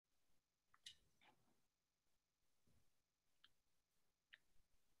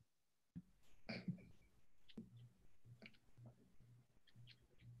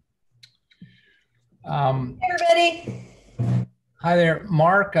Everybody. Hi there,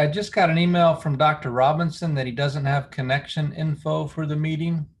 Mark. I just got an email from Dr. Robinson that he doesn't have connection info for the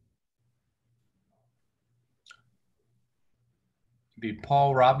meeting. It'd be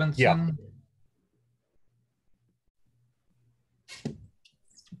Paul Robinson.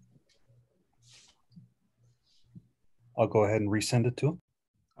 I'll go ahead and resend it to him.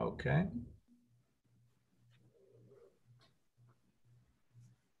 Okay.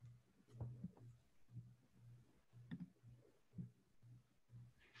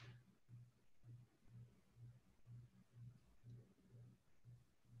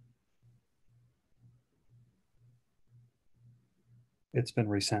 It's been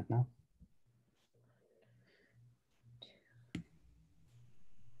resent now.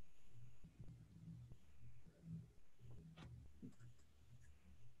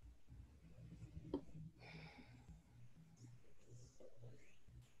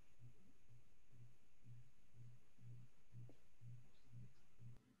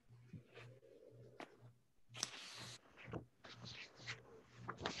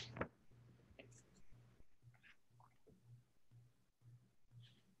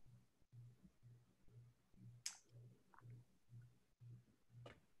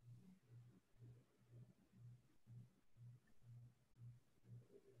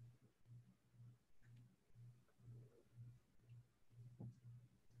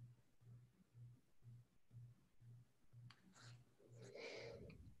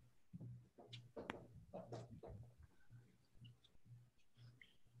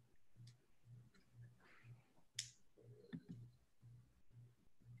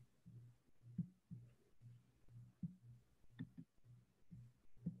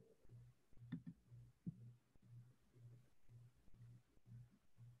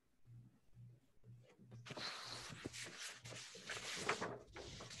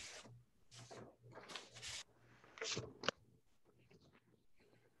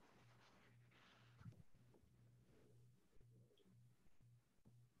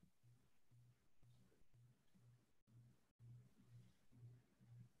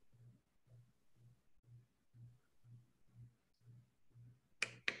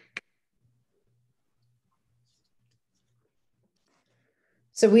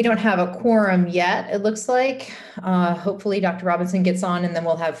 So we don't have a quorum yet, it looks like. Hopefully Dr. Robinson gets on and then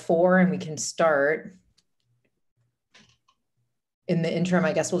we'll have 4 and we can start. In the interim,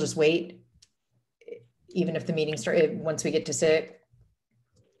 I guess we'll just wait, even if the meeting started once we get to 6.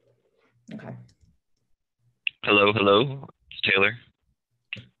 Okay. Hello. It's Taylor.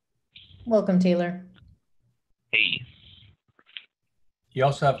 Welcome, Taylor. Hey. You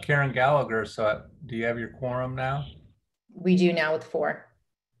also have Karen Gallagher. So do you have your quorum now? We do now with 4.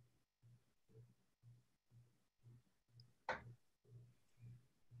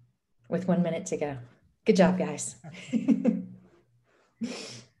 With 1 minute to go. Good job, guys.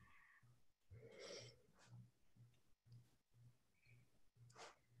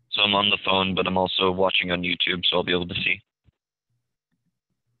 So I'm on the phone, but I'm also watching on YouTube, so I'll be able to see.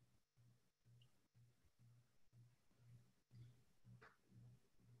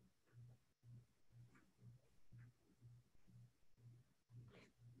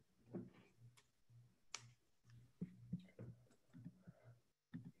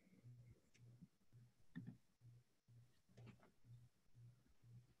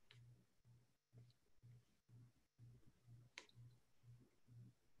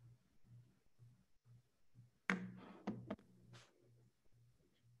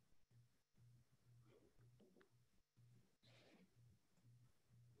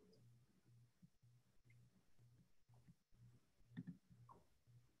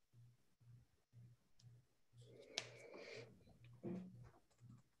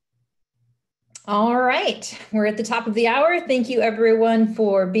 All right, we're at the top of the hour. Thank you everyone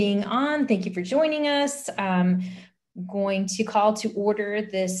for being on. Thank you for joining us. I'm going to call to order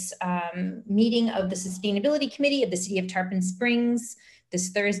this meeting of the Sustainability Committee of the City of Tarpon Springs this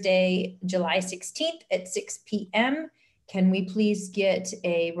Thursday, July 16th at 6 p.m. Can we please get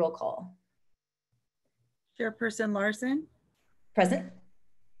a roll call? Chairperson Larson. Present.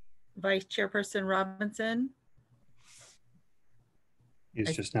 Vice Chairperson Robinson.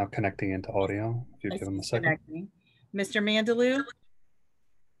 He's just now connecting into audio. If you give him a second. Connecting. Mr. Mandalou.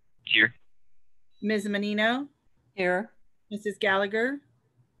 Here. Ms. Menino. Here. Mrs. Gallagher.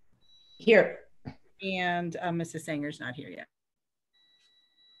 Here. And Mrs. Sanger's not here yet.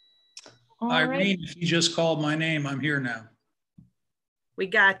 All Irene, right. if you just called my name, I'm here now. We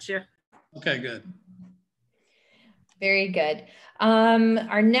got you. Okay, good. Very good.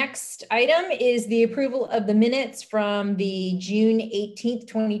 Our next item is the approval of the minutes from the June 18th,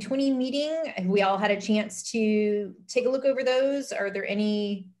 2020 meeting. Have we all had a chance to take a look over those? Are there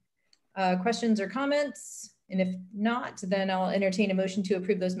any questions or comments? And if not, then I'll entertain a motion to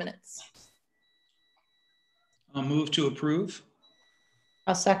approve those minutes. I'll move to approve.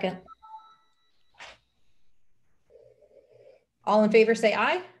 I'll second. All in favor, say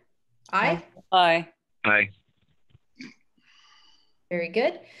aye. Aye. Aye. Aye. Very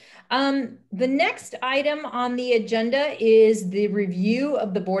good. The next item on the agenda is the review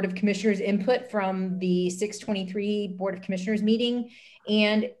of the Board of Commissioners input from the 6/23 Board of Commissioners meeting.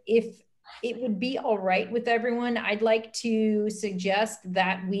 And if it would be all right with everyone, I'd like to suggest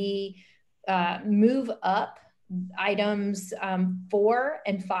that we move up items 4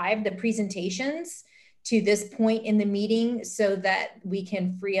 and 5, the presentations, to this point in the meeting so that we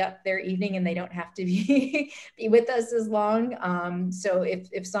can free up their evening and they don't have to be with us as long. So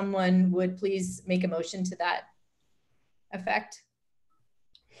if someone would please make a motion to that effect.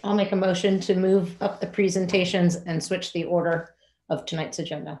 I'll make a motion to move up the presentations and switch the order of tonight's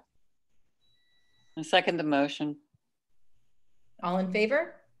agenda. I second the motion. All in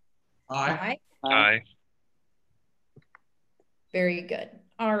favor? Aye. Aye. Very good.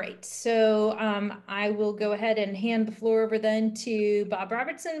 All right, so I will go ahead and hand the floor over then to Bob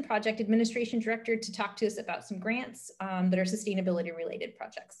Robertson, Project Administration Director, to talk to us about some grants that are sustainability related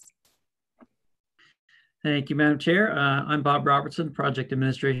projects. Thank you, Madam Chair. I'm Bob Robertson, Project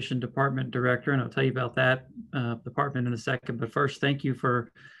Administration Department Director, and I'll tell you about that department in a second. But first, thank you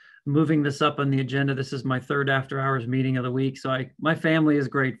for moving this up on the agenda. This is my third after hours meeting of the week, so my family is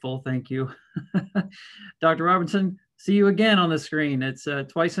grateful. Thank you. Dr. Robertson, see you again on the screen. It's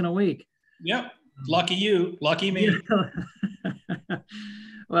twice in a week. Yep. Lucky you. Lucky me.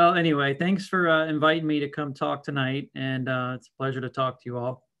 Well, anyway, thanks for inviting me to come talk tonight, and it's a pleasure to talk to you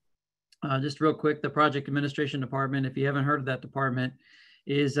all. Just real quick, the Project Administration Department, if you haven't heard of that department,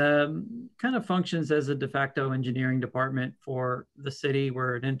 is kind of functions as a de facto engineering department for the city.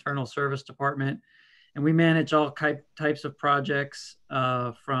 We're an internal service department, and we manage all types of projects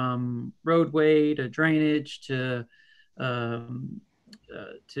from roadway to drainage to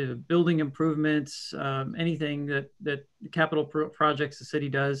building improvements, anything that capital projects the city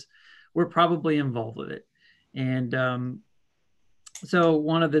does, we're probably involved with it. And so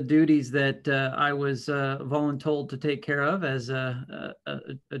one of the duties that I was voluntold to take care of as a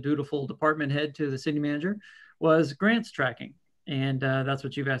dutiful department head to the city manager was grants tracking. And that's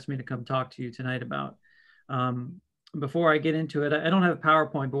what you've asked me to come talk to you tonight about. Before I get into it, I don't have a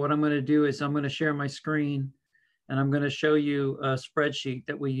PowerPoint, but what I'm going to do is I'm going to share my screen and I'm going to show you a spreadsheet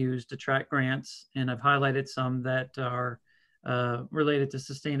that we use to track grants. And I've highlighted some that are related to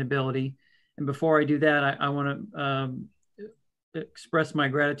sustainability. And before I do that, I want to express my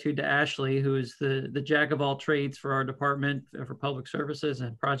gratitude to Ashley, who is the jack of all trades for our department for public services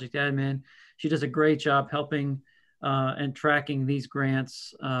and project admin. She does a great job helping and tracking these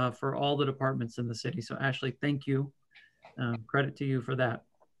grants for all the departments in the city. So Ashley, thank you. Credit to you for that.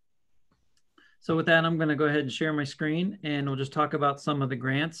 So with that, I'm going to go ahead and share my screen and we'll just talk about some of the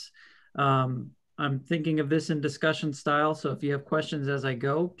grants. I'm thinking of this in discussion style. So if you have questions as I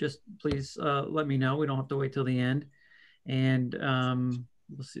go, just please let me know. We don't have to wait till the end. And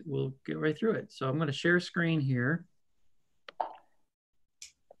we'll get right through it. So I'm going to share screen here.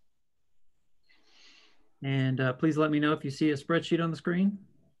 And please let me know if you see a spreadsheet on the screen.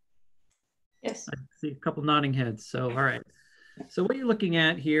 Yes. I see a couple nodding heads. So, all right. So what you're looking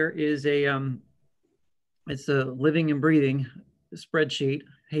at here is it's a living and breathing spreadsheet.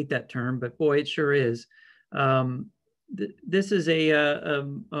 I hate that term, but boy, it sure is. This is a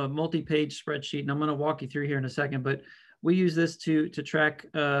multi-page spreadsheet, and I'm going to walk you through here in a second, but we use this to track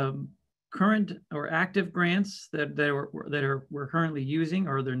current or active grants that we're currently using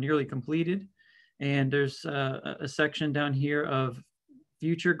or they're nearly completed. And there's a section down here of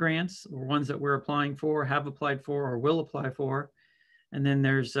future grants or ones that we're applying for, have applied for, or will apply for. And then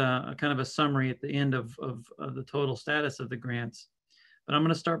there's a kind of a summary at the end of the total status of the grants. But I'm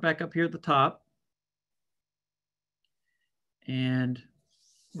going to start back up here at the top. And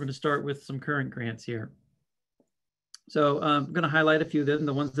we're going to start with some current grants here. So I'm going to highlight a few of them,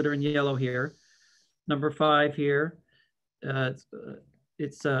 the ones that are in yellow here. Number 5 here,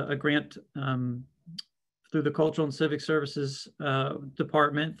 it's a grant through the Cultural and Civic Services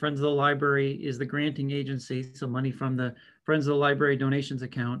Department. Friends of the Library is the granting agency, so money from the Friends of the Library donations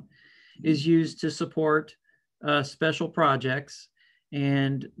account is used to support special projects.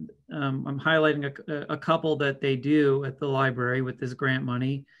 And I'm highlighting a couple that they do at the library with this grant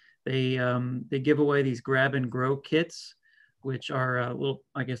money. They give away these grab and grow kits, which are little,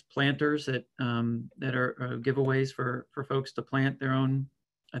 I guess, planters that that are giveaways for folks to plant their own.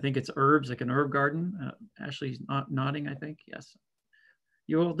 I think it's herbs, like an herb garden. Ashley's nodding, I think. Yes.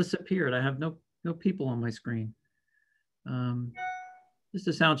 You all disappeared. I have no people on my screen. Just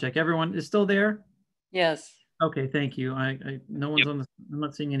a sound check. Everyone is still there? Yes. Okay, thank you. No one's on the, I'm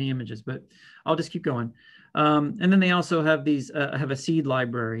not seeing any images, but I'll just keep going. And then they also have these, have a seed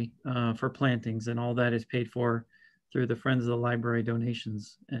library for plantings, and all that is paid for through the Friends of the Library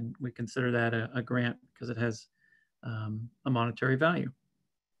donations. And we consider that a grant because it has a monetary value.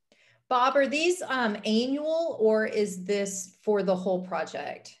 Bob, are these annual, or is this for the whole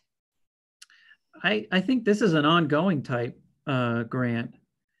project? I think this is an ongoing type grant.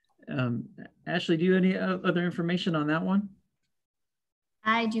 Ashley, do you have any other information on that one?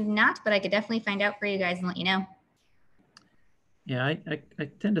 I do not, but I could definitely find out for you guys and let you know. Yeah, I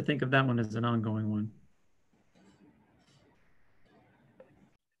tend to think of that one as an ongoing one.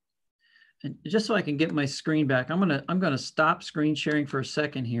 And just so I can get my screen back, I'm gonna stop screen sharing for a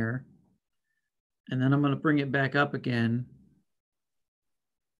second here, and then I'm gonna bring it back up again.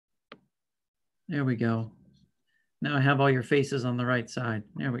 There we go. Now I have all your faces on the right side.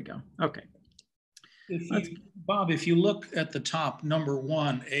 There we go. Okay. Bob, if you look at the top, number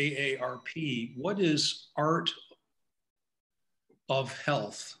 1, AARP, what is Art of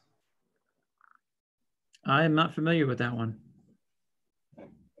Health? I am not familiar with that one.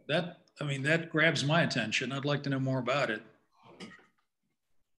 That grabs my attention. I'd like to know more about it.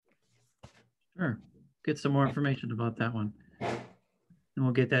 Sure. Get some more information about that one, and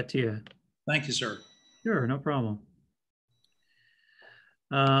we'll get that to you. Thank you, sir. Sure, no problem.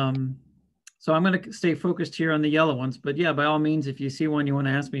 So I'm going to stay focused here on the yellow ones, but yeah, by all means, if you see one you want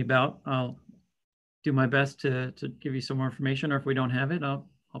to ask me about, I'll do my best to give you some more information, or if we don't have it, I'll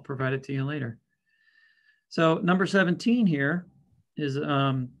provide it to you later. So number 17 here is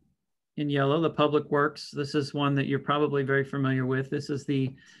in yellow, the Public Works. This is one that you're probably very familiar with. This is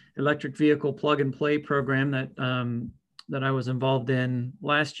the electric vehicle plug and play program that that I was involved in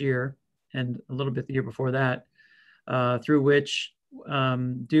last year and a little bit the year before that, through which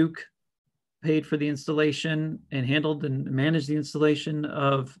Duke paid for the installation and handled and managed the installation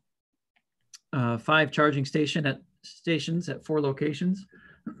of 5 charging stations at 4 locations,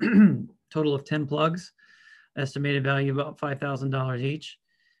 total of 10 plugs, estimated value about $5,000 each.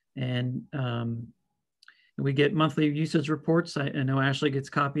 And we get monthly usage reports. I know Ashley gets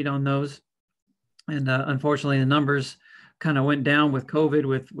copied on those. And unfortunately, the numbers kind of went down with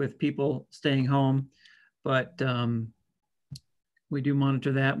COVID, with people staying home. But we do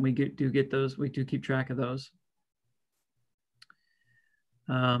monitor that, and we do get those. We do keep track of those.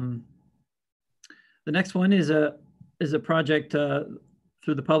 The next one is a project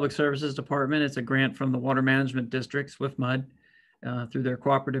through the Public Services Department. It's a grant from the Water Management District, SWIFMUD, through their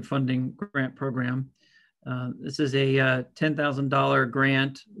cooperative funding grant program. This is a $10,000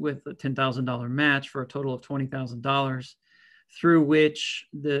 grant with a $10,000 match for a total of $20,000, through which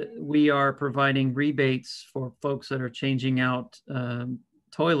we are providing rebates for folks that are changing out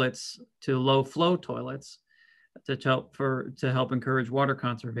toilets to low flow toilets to help encourage water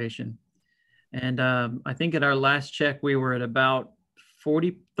conservation. And I think at our last check, we were at about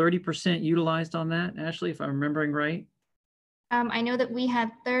 30% utilized on that, Ashley, if I'm remembering right. I know that we had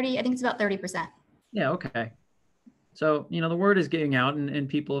 30, I think it's about 30%. Yeah, okay. So, the word is getting out, and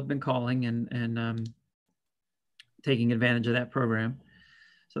people have been calling and taking advantage of that program.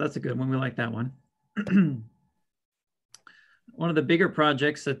 So that's a good one. We like that one. One of the bigger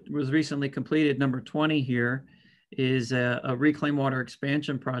projects that was recently completed, number 20 here, is a reclaim water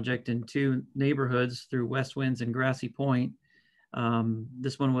expansion project in 2 neighborhoods through West Winds and Grassy Point.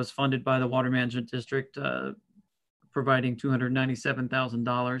 This one was funded by the Water Management District, providing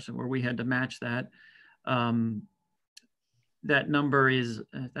 $297,000, where we had to match that. That number is,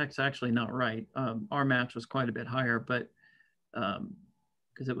 that's actually not right. Our match was quite a bit higher, but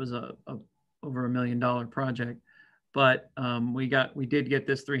because it was over $1 million project. But we did get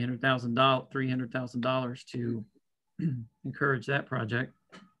this $300,000 to encourage that project.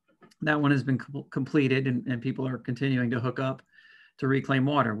 That one has been completed, and people are continuing to hook up to reclaim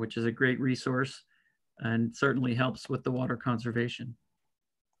water, which is a great resource and certainly helps with the water conservation.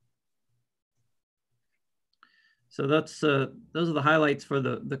 So that's those are the highlights for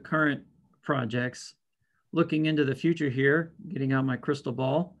the current projects. Looking into the future here, getting out my crystal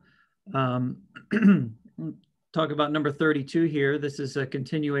ball. Talk about number 32 here. This is a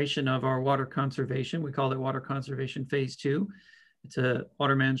continuation of our water conservation. We call it Water Conservation Phase 2. It's a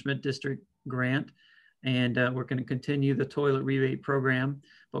Water Management District grant, and we're going to continue the toilet rebate program.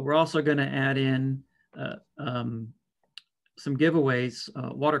 but we're also going to add in some giveaways,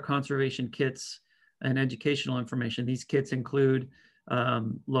 water conservation kits and educational information. These kits include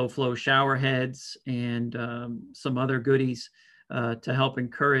low flow shower heads and some other goodies to help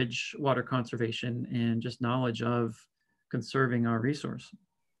encourage water conservation and just knowledge of conserving our resource.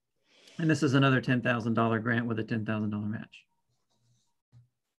 And this is another $10,000 grant with a $10,000 match.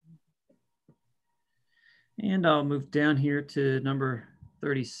 And I'll move down here to number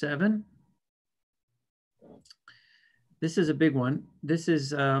 37. This is a big one. This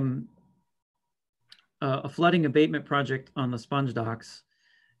is a flooding abatement project on the sponge docks.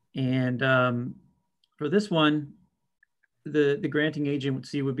 And for this one, the granting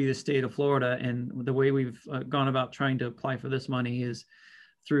agency would be the state of Florida. And the way we've gone about trying to apply for this money is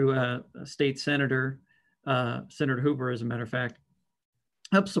through a state senator, Senator Hoover, as a matter of fact,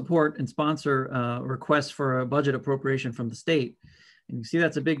 help support and sponsor requests for a budget appropriation from the state. And you see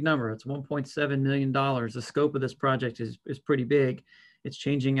that's a big number. It's $1.7 million. The scope of this project is pretty big. It's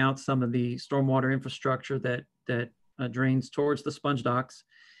changing out some of the stormwater infrastructure that drains towards the sponge docks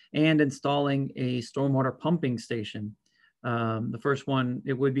and installing a stormwater pumping station. The first one,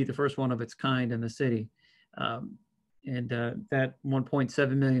 it would be the first one of its kind in the city. And that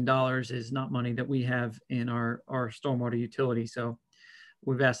 $1.7 million is not money that we have in our stormwater utility. So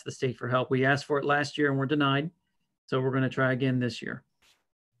we've asked the state for help. We asked for it last year and we're denied. So we're going to try again this year.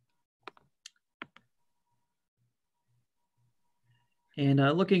 And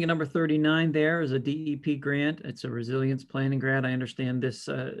looking at number 39, there is a DEP grant. It's a resilience planning grant. I understand this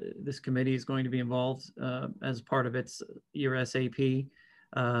this committee is going to be involved as part of its year SAP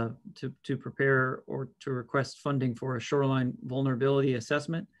to prepare or to request funding for a shoreline vulnerability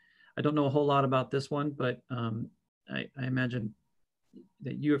assessment. I don't know a whole lot about this one, but I imagine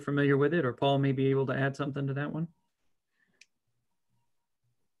that you are familiar with it, or Paul may be able to add something to that one.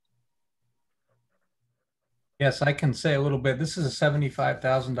 Yes, I can say a little bit. This is a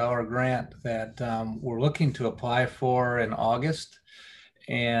 $75,000 grant that we're looking to apply for in August,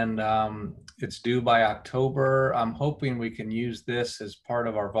 and it's due by October. I'm hoping we can use this as part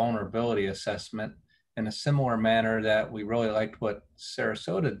of our vulnerability assessment in a similar manner that we really liked what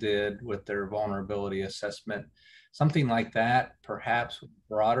Sarasota did with their vulnerability assessment. Something like that, perhaps with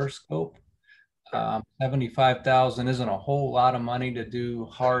broader scope. 75,000 isn't a whole lot of money to do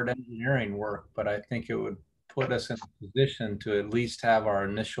hard engineering work, but I think it would put us in a position to at least have our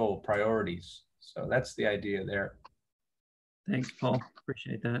initial priorities. So that's the idea there. Thanks, Paul.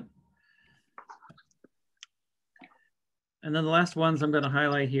 Appreciate that. And then the last ones I'm going to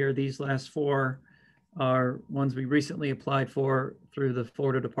highlight here, these last four are ones we recently applied for through the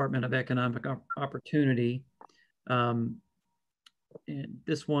Florida Department of Economic Opportunity. And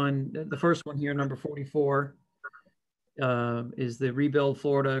this one, the first one here, number 44, is the Rebuild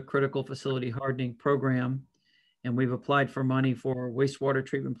Florida Critical Facility Hardening Program. And we've applied for money for wastewater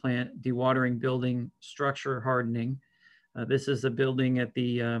treatment plant dewatering building structure hardening. This is a building at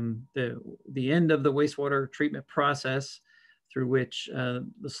the end of the wastewater treatment process, through which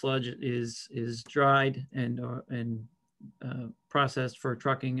the sludge is dried and processed for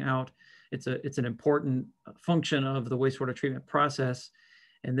trucking out. It's an important function of the wastewater treatment process,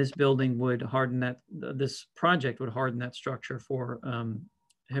 and this building would harden that. This project would harden that structure for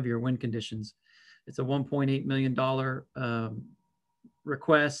heavier wind conditions. It's a $1.8 million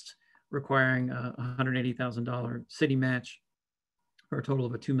request requiring a $180,000 city match for a total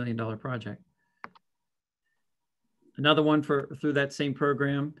of a $2 million project. Another one through that same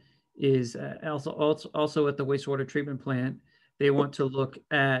program is also at the wastewater treatment plant. They want to look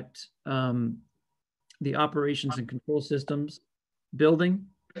at the operations and control systems building,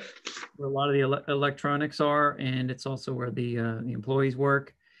 where a lot of the electronics are, and it's also where the employees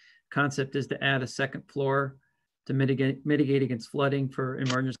work. Concept is to add a second floor to mitigate against flooding for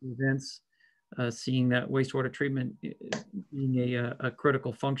emergency events, seeing that wastewater treatment being a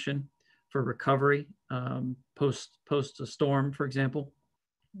critical function for recovery post a storm, for example.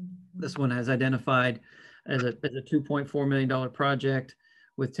 This one has identified as a $2.4 million project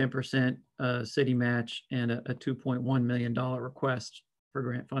with 10% city match and a $2.1 million request for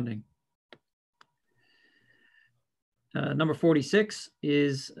grant funding. Number 46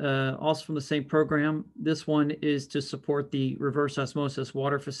 is also from the same program. This one is to support the reverse osmosis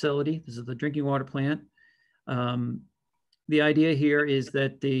water facility. This is the drinking water plant. The idea here is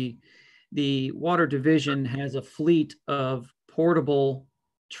that the water division has a fleet of portable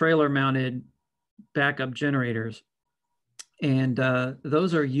trailer mounted backup generators. And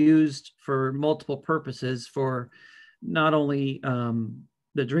those are used for multiple purposes, for not only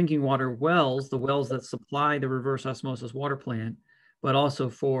the drinking water wells, the wells that supply the reverse osmosis water plant, but also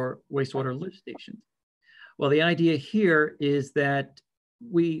for wastewater lift stations. Well, the idea here is that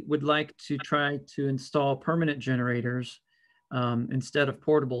we would like to try to install permanent generators instead of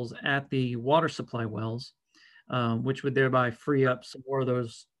portables at the water supply wells, which would thereby free up some more of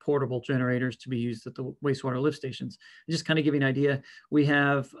those portable generators to be used at the wastewater lift stations. Just kind of give you an idea, we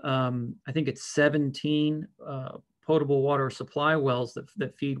have, I think it's 17 potable water supply wells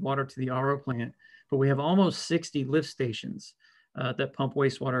that feed water to the RO plant, but we have almost 60 lift stations that pump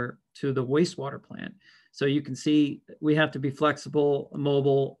wastewater to the wastewater plant. So you can see we have to be flexible,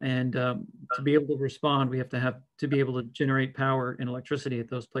 mobile, and to be able to respond, we have to be able to generate power and electricity at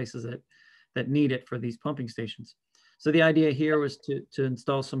those places that need it for these pumping stations. So the idea here was to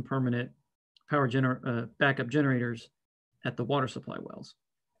install some permanent power backup generators at the water supply wells.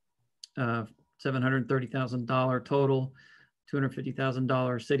 $730,000 total,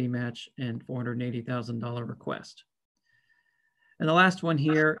 $250,000 city match, and $480,000 request. And the last one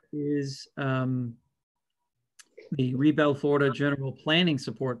here is the Rebuild Florida General Planning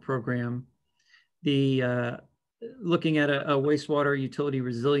Support Program. Looking at a wastewater utility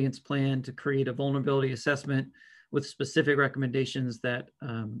resilience plan to create a vulnerability assessment with specific recommendations that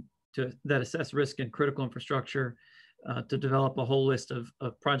assess risk in critical infrastructure, to develop a whole list of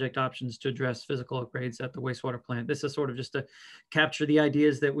project options to address physical upgrades at the wastewater plant. This is sort of just to capture the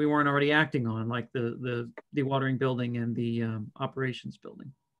ideas that we weren't already acting on, like the dewatering building and the operations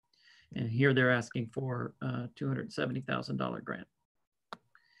building. And here they're asking for a $270,000 grant.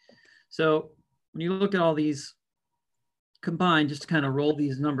 So when you look at all these combined, just to kind of roll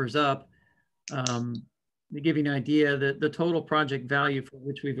these numbers up, to give you an idea that the total project value for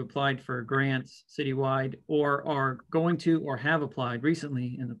which we've applied for grants citywide or are going to or have applied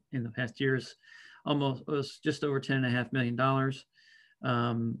recently in the past years, almost was just over $10.5 million.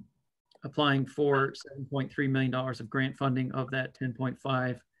 Applying for $7.3 million of grant funding of that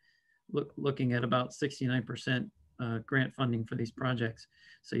 10.5, looking at about 69% grant funding for these projects.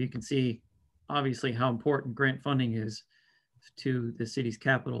 So you can see obviously how important grant funding is to the city's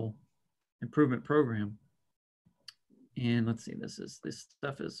capital improvement program. And let's see, this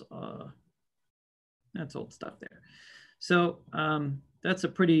stuff is, that's old stuff there. So that's a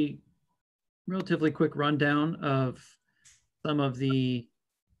pretty relatively quick rundown of some of the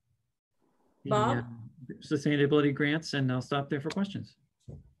sustainability grants, and I'll stop there for questions.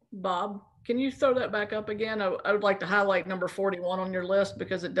 Bob, can you throw that back up again? I would like to highlight number 41 on your list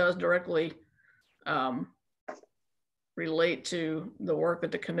because it does directly relate to the work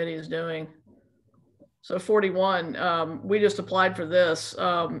that the committee is doing. So 41, we just applied for this.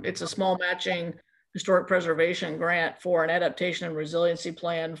 It's a small matching historic preservation grant for an adaptation and resiliency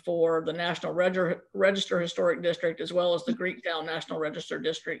plan for the National Register Historic District, as well as the Greektown National Register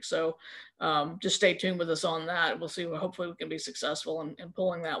District. So just stay tuned with us on that. We'll see, hopefully we can be successful in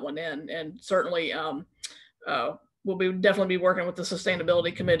pulling that one in. And certainly we'll definitely be working with the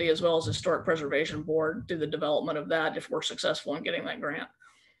Sustainability Committee as well as the Historic Preservation Board through the development of that if we're successful in getting that grant.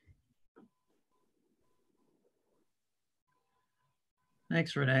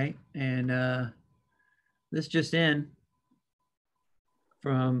 Thanks, Renee. And this just in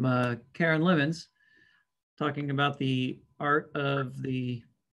from Karen Livens, talking about the art of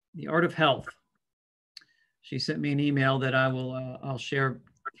health. She sent me an email that I'll share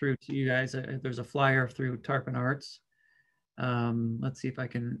through to you guys. There's a flyer through Tarpon Arts. Let's see if I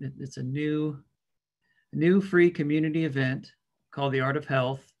can. It's a new free community event called the Art of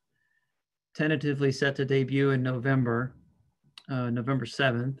Health, tentatively set to debut in November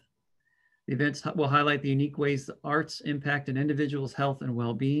 7th. The events will highlight the unique ways the arts impact an individual's health and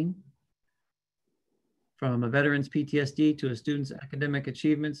well-being. From a veteran's PTSD to a student's academic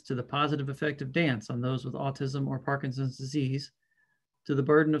achievements to the positive effect of dance on those with autism or Parkinson's disease, to the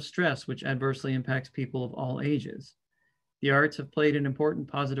burden of stress which adversely impacts people of all ages. The arts have played an important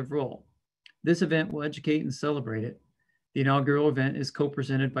positive role. This event will educate and celebrate it. The inaugural event is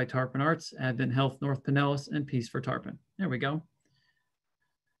co-presented by Tarpon Arts, Advent Health North Pinellas, and Peace for Tarpon. There we go.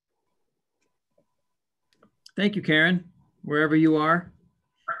 Thank you, Karen, wherever you are.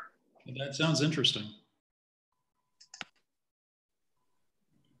 That sounds interesting.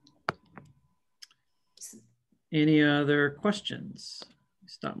 Any other questions?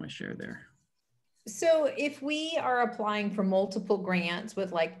 Stop my share there. So if we are applying for multiple grants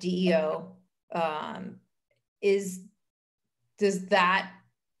with like DEO, does that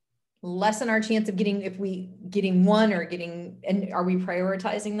lessen our chance of getting one or and are we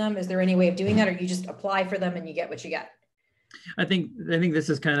prioritizing them? Is there any way of doing that, or you just apply for them and you get what you get? I think this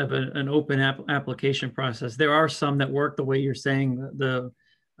is kind of an open application process. There are some that work the way you're saying. The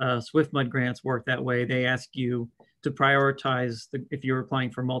SwiftMud grants work that way. They ask you to prioritize if you're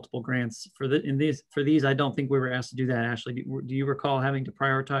applying for multiple grants for these. I don't think we were asked to do that. Ashley, do you recall having to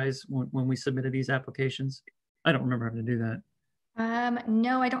prioritize when we submitted these applications? I don't remember having to do that.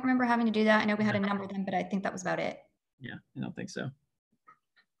 No, I don't remember having to do that. I know we had a number of them, but I think that was about it. Yeah, I don't think so.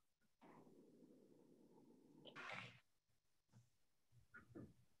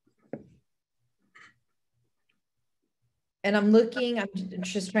 And I'm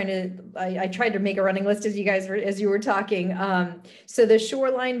just trying to, I tried to make a running list as you were talking. So the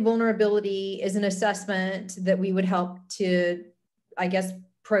shoreline vulnerability is an assessment that we would help to, I guess,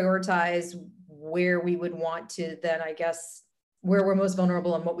 prioritize where we would want to then, I guess, where we're most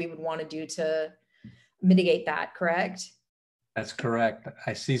vulnerable and what we would want to do to mitigate that, correct? That's correct.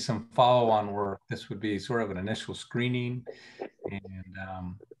 I see some follow-on work. This would be sort of an initial screening, and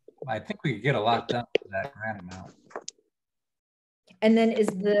I think we could get a lot done with that grant amount. And then is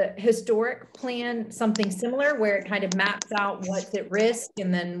the historic plan something similar where it kind of maps out what's at risk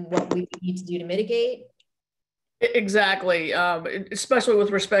and then what we need to do to mitigate? Exactly, especially with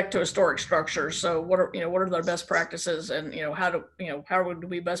respect to historic structures. So what are their best practices, and how would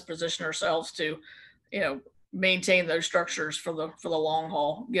we best position ourselves to maintain those structures for the long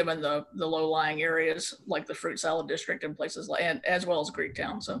haul, given the low-lying areas like the Fruit Salad District and places like, and as well as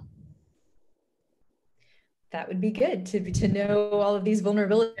Greektown. So that would be good to know all of these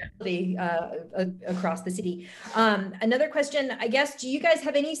vulnerability across the city. Another question, I guess, do you guys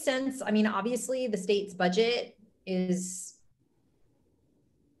have any sense? I mean, obviously the state's budget is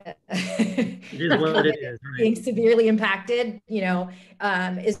it is what it is, right? Being severely impacted.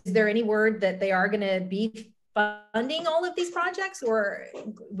 Is there any word that they are going to be funding all of these projects, or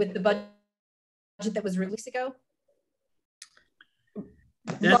with the budget that was released ago?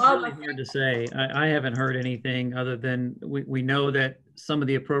 That's really hard to say. I haven't heard anything other than we know that some of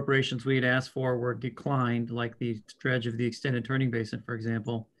the appropriations we had asked for were declined, like the dredge of the extended turning basin, for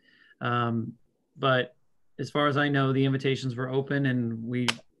example. But as far as I know, the invitations were open and we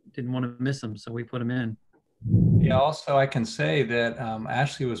didn't want to miss them, so we put them in. Yeah, also I can say that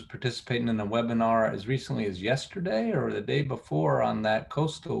Ashley was participating in a webinar as recently as yesterday or the day before on that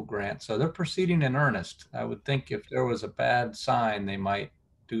coastal grant. So they're proceeding in earnest. I would think if there was a bad sign, they might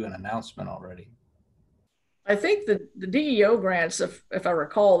do an announcement already. I think the DEO grants, if I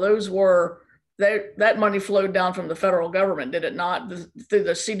recall, those were, that money flowed down from the federal government, did it not? Through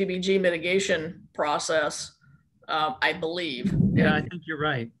the CDBG mitigation process, I believe. Yeah, I think you're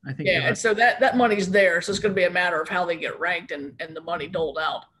right. I think and so that money's there. So it's going to be a matter of how they get ranked and the money doled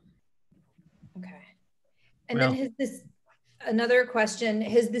out. Okay. And then has this, another question,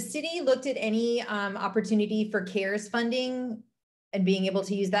 has the city looked at any opportunity for CARES funding and being able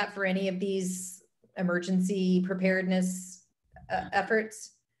to use that for any of these emergency preparedness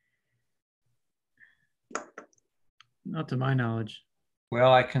efforts? Not to my knowledge.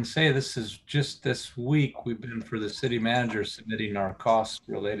 Well, I can say this is just this week we've been, for the city manager, submitting our costs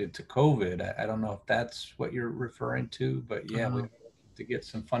related to COVID. I don't know if that's what you're referring to, but yeah, we have to get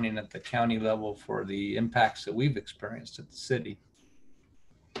some funding at the county level for the impacts that we've experienced at the city.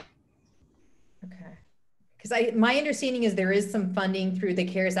 Okay. Because my understanding is there is some funding through the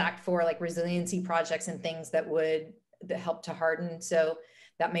CARES Act for like resiliency projects and things that would help to harden. So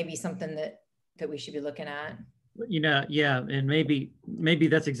that may be something that we should be looking at. Yeah, and maybe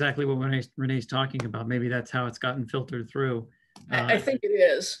that's exactly what Renee's talking about. Maybe that's how it's gotten filtered through. I think it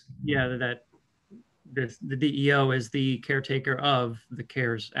is. Yeah, the DEO is the caretaker of the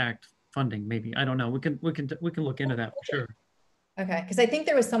CARES Act funding. Maybe, I don't know. We can look into that for sure. Okay, because I think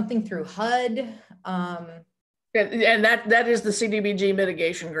there was something through HUD. And that is the CDBG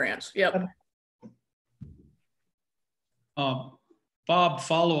mitigation grants. Yep. Okay. Bob,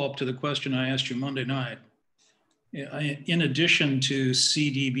 follow up to the question I asked you Monday night. In addition to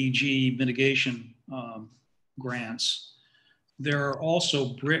CDBG mitigation grants, there are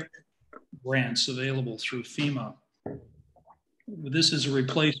also BRIC grants available through FEMA. This is a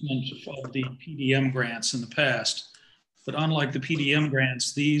replacement of the PDM grants in the past, but unlike the PDM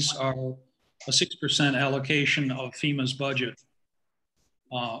grants, these are a 6% allocation of FEMA's budget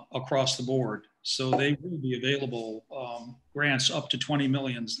across the board. So they will be available, grants up to 20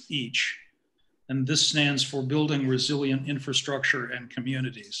 million each. And this stands for Building Resilient Infrastructure and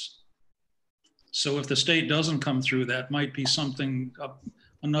Communities. So if the state doesn't come through, that might be something,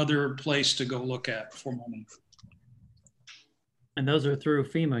 another place to go look at for money. And those are through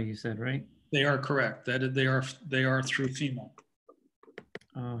FEMA, you said, right? They are correct. That they are through FEMA.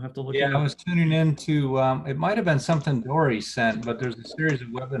 I'll have to look. Yeah, I was tuning into, it might have been something Dory sent, but there's a series of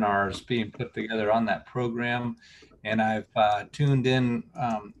webinars being put together on that program. And I've tuned in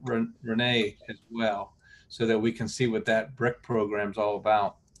Renee as well. so that we can see what that BRIC program's all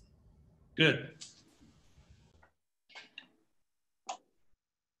about. Good.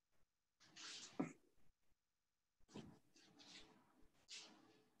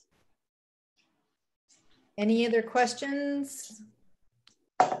 Any other questions?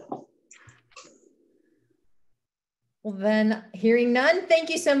 Well, then, hearing none, thank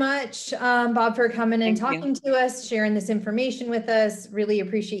you so much, Bob, for coming and talking to us, sharing this information with us. Really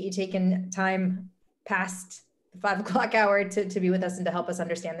appreciate you taking time past the 5 o'clock hour to be with us and to help us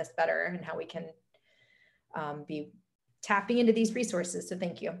understand this better and how we can be tapping into these resources. So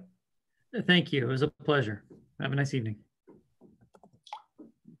thank you. Thank you. It was a pleasure. Have a nice evening.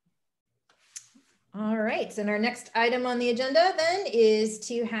 All right, and our next item on the agenda then is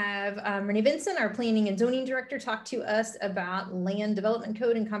to have Renee Vinson, our Planning and Zoning Director, talk to us about Land Development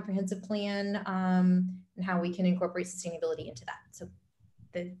Code and Comprehensive Plan and how we can incorporate sustainability into that. So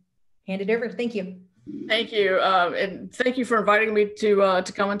hand it over. Thank you. Thank you, and thank you for inviting me to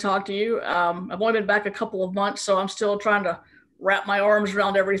come and talk to you. I've only been back a couple of months, so I'm still trying to wrap my arms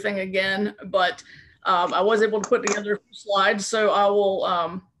around everything again, but I was able to put together a few slides, so I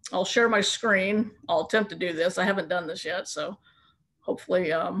will I'll share my screen. I'll attempt to do this. I haven't done this yet, so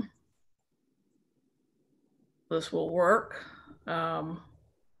hopefully this will work. So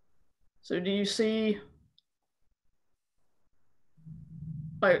do you see?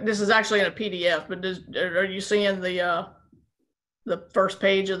 This is actually in a PDF, but are you seeing the first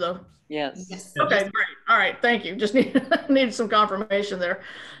page of the? Yes. Okay, great. All right, thank you. Just need some confirmation there.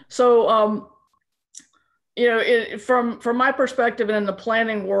 So you know, from my perspective and in the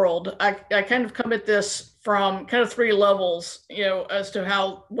planning world, I kind of come at this from kind of 3 levels, you know, as to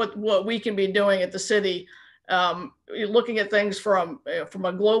how what we can be doing at the city. You're looking at things from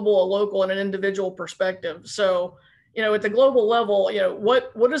a global, a local, and an individual perspective. So, you know, at the global level, you know,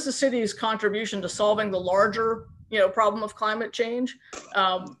 what is the city's contribution to solving the larger, you know, problem of climate change?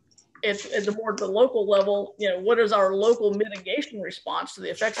 At the local level, you know, what is our local mitigation response to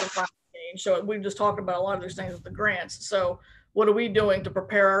the effects of climate change? So we just talked about a lot of those things with the grants. So what are we doing to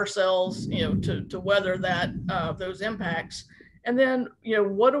prepare ourselves, you know, to weather those impacts? And then, you know,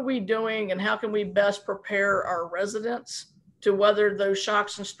 what are we doing and how can we best prepare our residents to weather those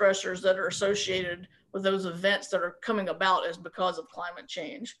shocks and stressors that are associated with those events that are coming about as because of climate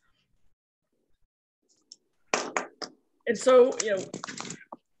change? And so,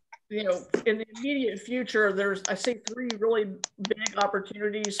 you know, in the immediate future, I see 3 really big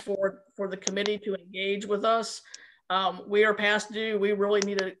opportunities for the committee to engage with us. We are past due. We really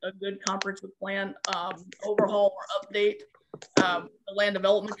need a good comprehensive plan overhaul or update. The Land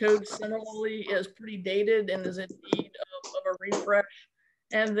Development Code similarly is pretty dated and is in need of a refresh.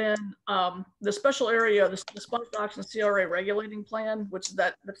 And then the special area, the Sponge Docks and CRA regulating plan, which is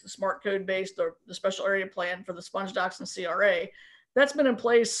that's the smart code based, or the special area plan for the Sponge Docks and CRA. That's been in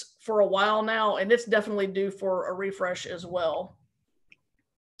place for a while now, and it's definitely due for a refresh as well.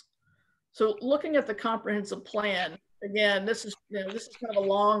 So looking at the comprehensive plan, again, this is kind of a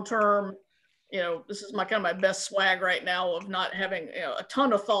long-term, you know, this is kind of my best swag right now of not having, you know, a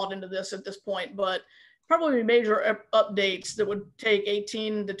ton of thought into this at this point, but probably major updates that would take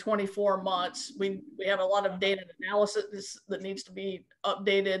 18 to 24 months. We have a lot of data analysis that needs to be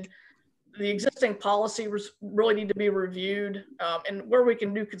updated. The existing policies really need to be reviewed, and where we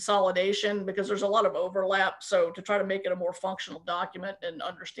can do consolidation, because there's a lot of overlap. So to try to make it a more functional document and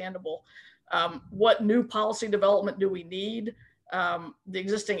understandable, what new policy development do we need? The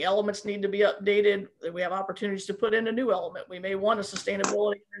existing elements need to be updated. We have opportunities to put in a new element. We may want a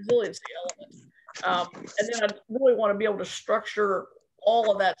sustainability and resiliency element. And then I really want to be able to structure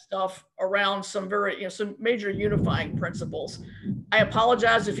all of that stuff around some some major unifying principles. I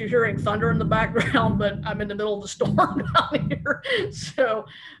apologize if you're hearing thunder in the background, but I'm in the middle of the storm down here. So,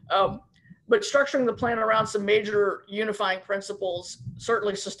 but structuring the plan around some major unifying principles,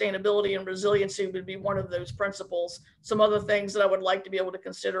 certainly sustainability and resiliency would be one of those principles. Some other things that I would like to be able to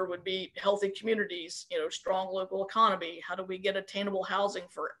consider would be healthy communities, you know, strong local economy. How do we get attainable housing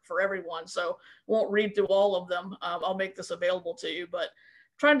for everyone? So won't read through all of them. I'll make this available to you, but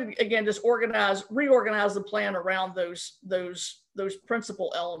trying to, again, just reorganize the plan around those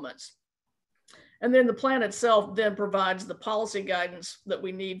principal elements. And then the plan itself then provides the policy guidance that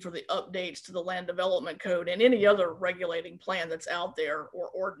we need for the updates to the Land Development Code and any other regulating plan that's out there, or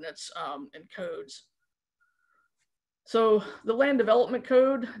ordinance and codes. So the Land Development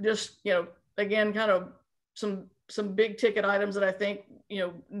Code, just, you know, again, kind of some big ticket items that I think, you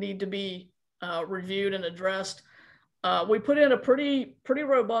know, need to be reviewed and addressed. We put in a pretty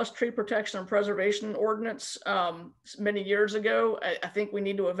robust tree protection and preservation ordinance many years ago. I think we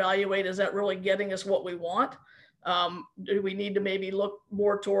need to evaluate, is that really getting us what we want? Do we need to maybe look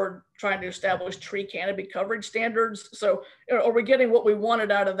more toward trying to establish tree canopy coverage standards? So are we getting what we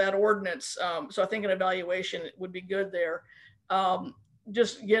wanted out of that ordinance? So I think an evaluation would be good there.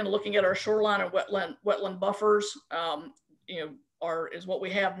 Just again, looking at our shoreline and wetland buffers, is what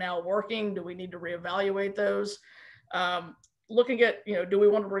we have now working? Do we need to reevaluate those? Looking at, do we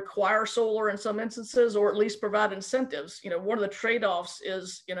want to require solar in some instances, or at least provide incentives? One of the trade-offs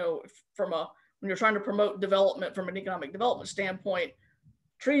is, when you're trying to promote development from an economic development standpoint,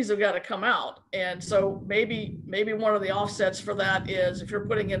 trees have got to come out. And so maybe one of the offsets for that is, if you're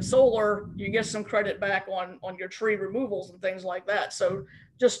putting in solar, you get some credit back on your tree removals and things like that. So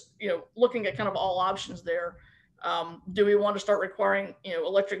just, looking at kind of all options there. Do we want to start requiring,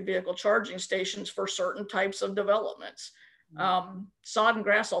 electric vehicle charging stations for certain types of developments? Sod and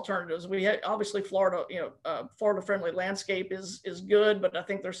grass alternatives. We had, obviously Florida, Florida friendly landscape is good, but I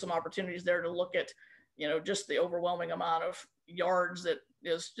think there's some opportunities there to look at, just the overwhelming amount of yards that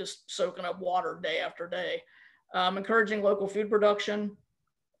is just soaking up water day after day. Encouraging local food production.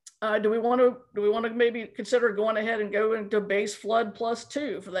 Do we want to maybe consider going ahead and go into base flood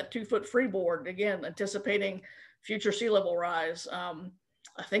 +2 for that 2-foot freeboard? Again, anticipating future sea level rise.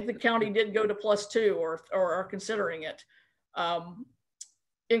 I think the county did go to +2 or are considering it.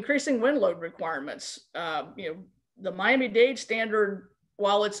 Increasing wind load requirements. The Miami-Dade standard,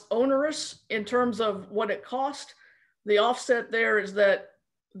 while it's onerous in terms of what it cost, the offset there is that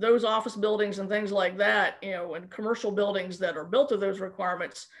those office buildings and things like that, and commercial buildings that are built to those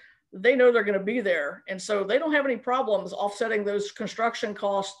requirements, they know they're going to be there. And so they don't have any problems offsetting those construction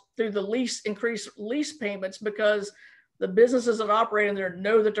costs through the increased lease payments, because the businesses that operate in there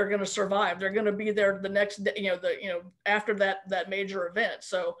know that they're going to survive. They're going to be there the next day, after that major event.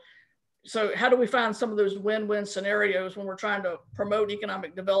 So how do we find some of those win-win scenarios when we're trying to promote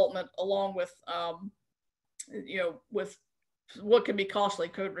economic development, along with, with what can be costly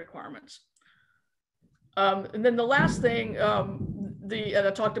code requirements? And then the last thing that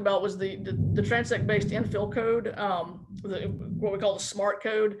I talked about was the transect-based infill code, what we call the SMART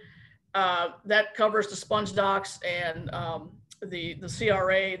code. That covers the sponge docks and the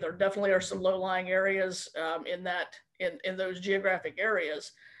CRA. There definitely are some low-lying areas in those geographic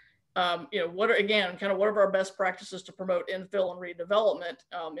areas. What are our best practices to promote infill and redevelopment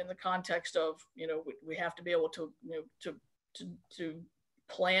in the context of, we have to be able to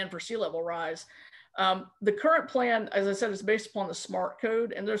plan for sea level rise. The current plan, as I said, is based upon the SMART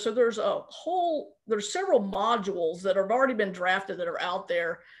code, and there's several modules that have already been drafted that are out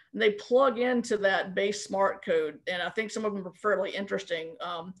there, and they plug into that base SMART code. And I think some of them are fairly interesting.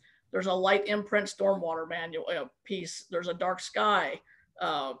 There's a light imprint stormwater manual piece. There's a dark sky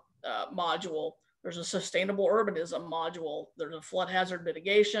module. There's a sustainable urbanism module. There's a flood hazard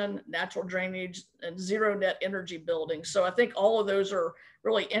mitigation, natural drainage, and zero net energy building. So I think all of those are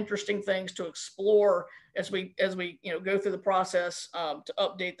really interesting things to explore as we go through the process to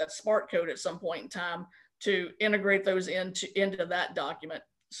update that SMART code at some point in time, to integrate those into that document.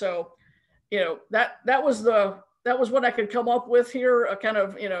 So, that was what I could come up with here,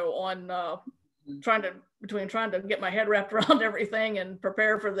 on trying to get my head wrapped around everything and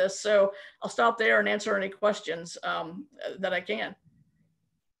prepare for this. So I'll stop there and answer any questions that I can.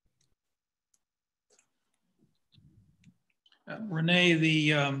 Renee,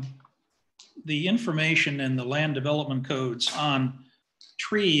 the information in the land development codes on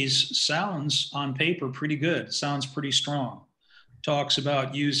trees sounds on paper pretty good. Sounds pretty strong. Talks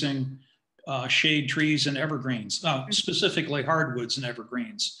about using shade trees and evergreens, specifically hardwoods and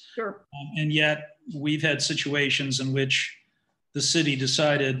evergreens. Sure. And yet we've had situations in which the city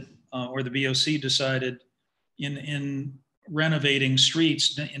decided, or the BOC decided, in renovating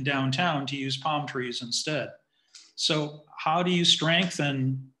streets in downtown to use palm trees instead. So how do you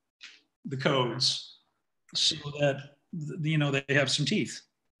strengthen the codes so that they have some teeth?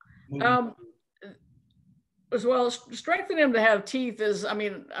 As well as strengthening them to have teeth is, I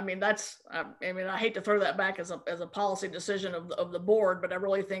hate to throw that back as a policy decision of the board, but I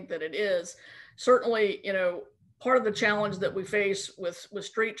really think that it is. Certainly, part of the challenge that we face with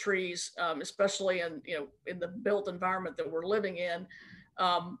street trees, especially in the built environment that we're living in.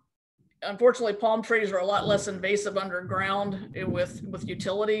 Unfortunately, palm trees are a lot less invasive underground with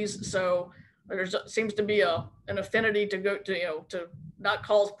utilities. So there seems to be an affinity to go to not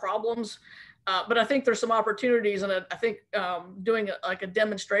cause problems. But I think there's some opportunities, and I think doing a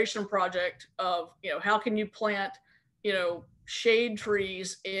demonstration project of, how can you plant, shade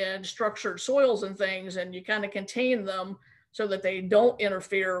trees in structured soils and things, and you kind of contain them so that they don't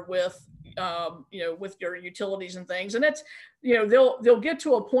interfere with, with your utilities and things. And it's, they'll get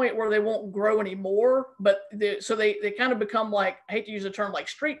to a point where they won't grow anymore, but so they kind of become like, I hate to use a term like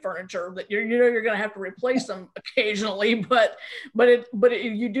street furniture, that you're going to have to replace them occasionally, but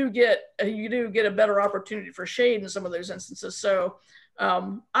you do get a better opportunity for shade in some of those instances. So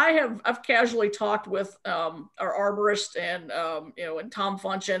I've casually talked with our arborist and and Tom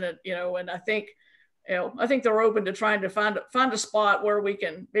Funchen, and I think they're open to trying to find a spot where we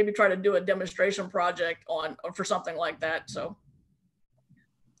can maybe try to do a demonstration project for something like that. So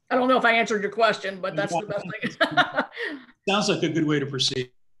I don't know if I answered your question, but that's the best thing. Sounds like a good way to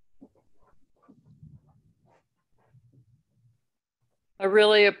proceed. I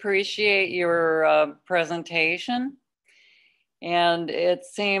really appreciate your presentation. And it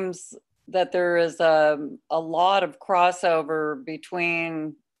seems that there is a lot of crossover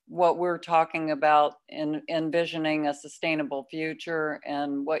between what we're talking about in envisioning a sustainable future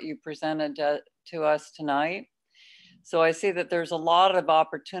and what you presented to us tonight. So I see that there's a lot of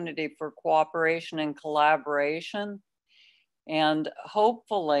opportunity for cooperation and collaboration. And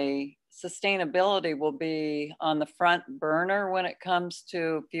hopefully sustainability will be on the front burner when it comes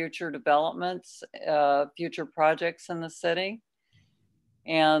to future developments, future projects in the city.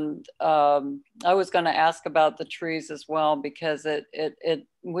 And I was going to ask about the trees as well, because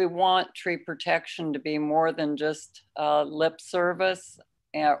we want tree protection to be more than just lip service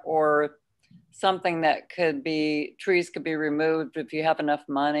or something that trees could be removed if you have enough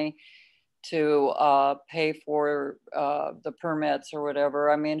money to pay for the permits or whatever.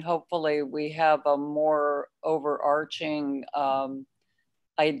 I mean, hopefully we have a more overarching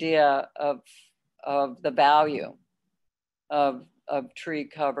idea of the value of tree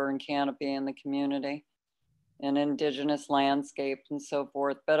cover and canopy in the community and indigenous landscape and so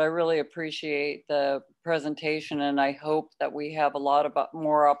forth. But I really appreciate the presentation, and I hope that we have a lot of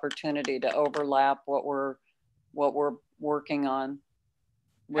more opportunity to overlap what we're working on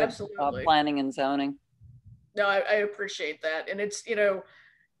with Absolutely. Planning and zoning. No, I appreciate that. And it's,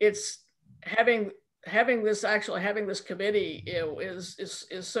 it's having this committee, is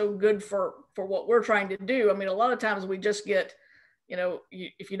so good for what we're trying to do. I mean, a lot of times we just get,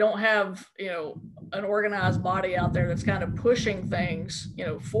 if you don't have, an organized body out there that's kind of pushing things,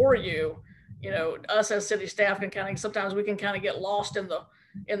 for you, us as city staff sometimes we can kind of get lost in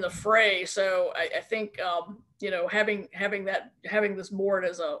the fray. So I think, having this board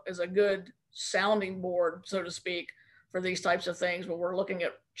as a good sounding board, so to speak, for these types of things when we're looking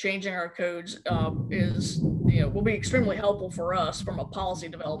at changing our codes will be extremely helpful for us from a policy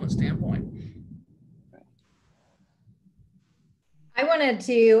development standpoint. I wanted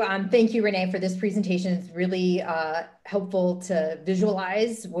to thank you, Renee, for this presentation. It's really helpful to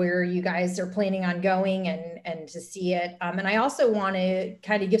visualize where you guys are planning on going and to see it. And I also want to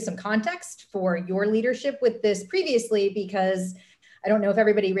kind of give some context for your leadership with this previously, because I don't know if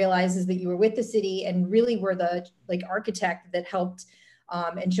everybody realizes that you were with the city and really were the architect that helped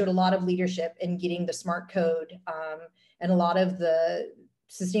and showed a lot of leadership in getting the SMART code and a lot of the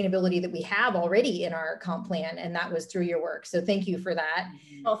sustainability that we have already in our comp plan, and that was through your work. So thank you for that.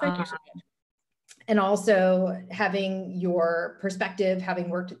 Oh, thank you so much. And also having your perspective, having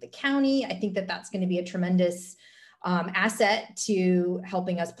worked at the county, I think that that's going to be a tremendous asset to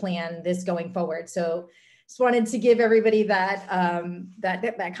helping us plan this going forward. So just wanted to give everybody that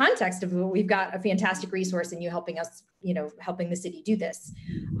that context of we've got a fantastic resource and you helping us, helping the city do this.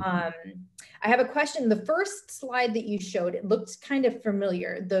 I have a question. The first slide that you showed, it looked kind of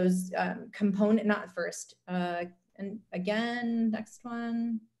familiar. Those not first, and again, next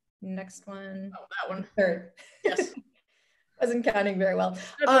one. Oh, that one. Third. Yes. Wasn't counting very well.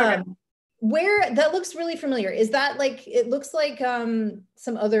 Okay. Where that looks really familiar. Is that it looks like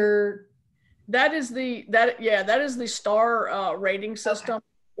some other. That is the STAR rating system,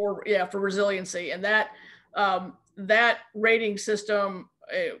 for resiliency, and that rating system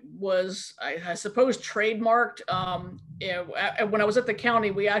was, I suppose, trademarked. When I was at the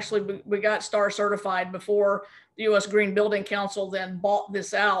county, we got STAR certified before the U.S. Green Building Council then bought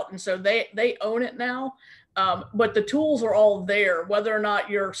this out, and so they own it now. But the tools are all there, whether or not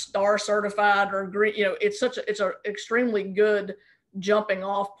you're STAR certified or green. It's an extremely good jumping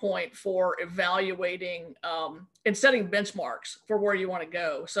off point for evaluating and setting benchmarks for where you want to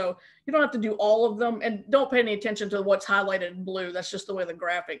go. So you don't have to do all of them, and don't pay any attention to what's highlighted in blue. That's just the way the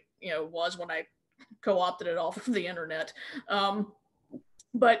graphic was when I co-opted it off of the internet.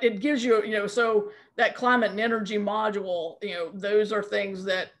 but it gives you, so that climate and energy module, those are things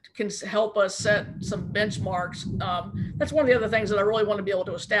that can help us set some benchmarks. That's one of the other things that I really want to be able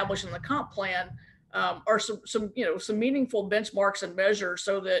to establish in the comp plan, are some meaningful benchmarks and measures,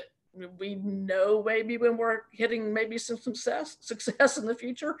 so that we know maybe when we're hitting maybe some success in the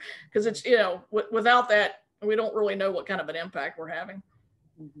future, because it's, without that, we don't really know what kind of an impact we're having.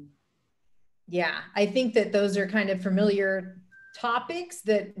 Yeah, I think that those are kind of familiar topics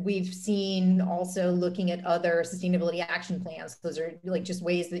that we've seen also looking at other sustainability action plans. Those are like just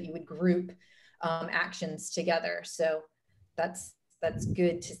ways that you would group actions together. So that's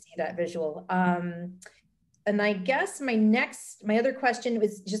good to see that visual. And I guess my other question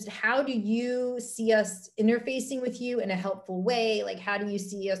was just, how do you see us interfacing with you in a helpful way? Like, how do you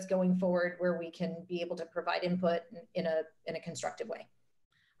see us going forward where we can be able to provide input in a constructive way?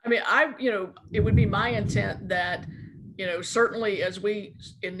 I mean, it would be my intent that, certainly as we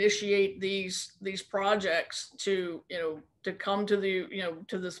initiate these projects to come to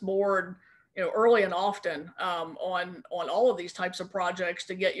to this board, early and often, on all of these types of projects,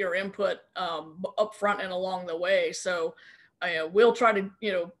 to get your input up front and along the way. So we'll try to,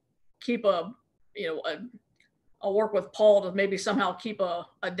 keep I'll work with Paul to maybe somehow keep a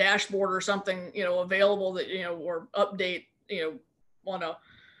dashboard or something, available that, or update, on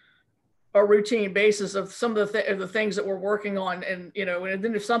a routine basis of some of the things that we're working on. And, and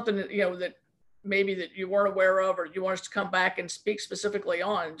then if something, that maybe that you weren't aware of, or you want us to come back and speak specifically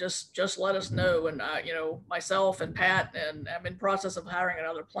on, just let us know. And, myself and Pat, and I'm in process of hiring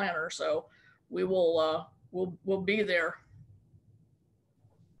another planner. So we will, we'll be there.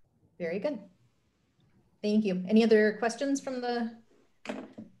 Very good. Thank you. Any other questions from the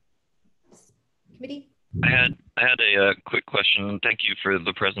committee? I had a quick question. Thank you for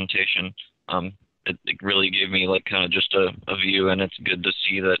the presentation. It really gave me like kind of just a view, and it's good to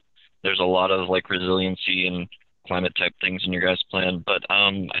see that there's a lot of like resiliency and climate type things in your guys' plan. But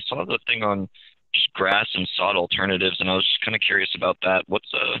I saw the thing on just grass and sod alternatives, and I was just kind of curious about that. What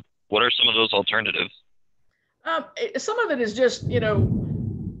are some of those alternatives? Some of it is just,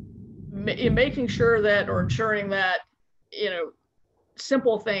 making sure that, or ensuring that,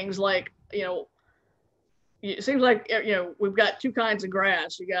 simple things like, it seems like, we've got two kinds of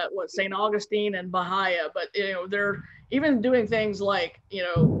grass. You got St. Augustine and Bahia, but, they're even doing things like,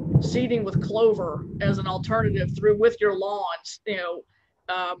 seeding with clover as an alternative with your lawns.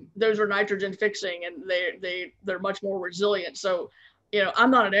 Those are nitrogen fixing, and they're much more resilient. So,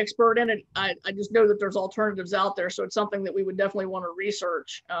 I'm not an expert in it. I just know that there's alternatives out there. So it's something that we would definitely want to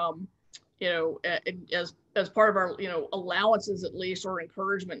research, as part of our, allowances at least, or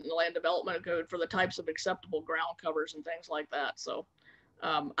encouragement in the land development code for the types of acceptable ground covers and things like that. So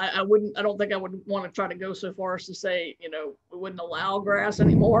I don't think I would want to try to go so far as to say, we wouldn't allow grass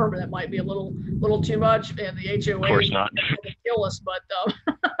anymore, but that might be a little too much. And the HOA, of course not, would kill us, but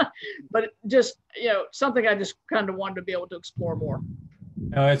just, something I just kind of wanted to be able to explore more.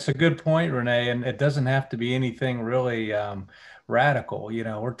 No, it's a good point, Renee, and it doesn't have to be anything really radical.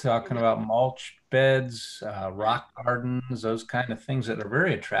 We're talking about mulch beds, rock gardens, those kind of things that are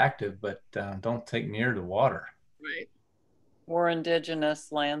very attractive, but don't take near the water. Right. Or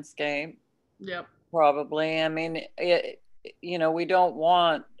indigenous landscape. Yep. Probably. I mean, we don't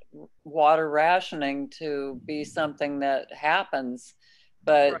want water rationing to be something that happens,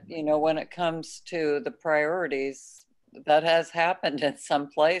 but, right. When it comes to the priorities, that has happened in some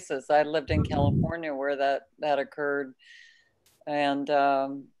places. I lived in California where that occurred. And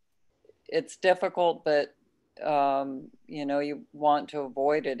it's difficult, but you want to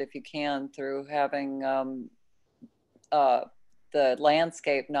avoid it if you can, through having the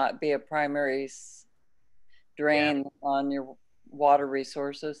landscape not be a primary drain on your water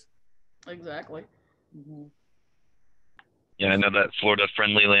resources. Exactly. Mm-hmm. Yeah, I know that Florida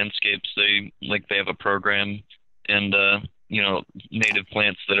Friendly Landscapes, they have a program, and native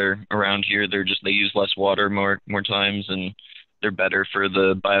plants that are around here, they use less water more times, and they're better for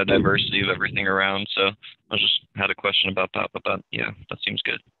the biodiversity of everything around. So I just had a question about that, but that seems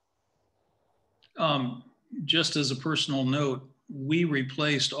good. Just as a personal note, we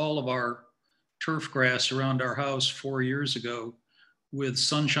replaced all of our turf grass around our house 4 years ago with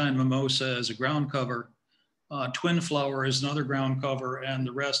sunshine mimosa as a ground cover, twin flower as another ground cover, and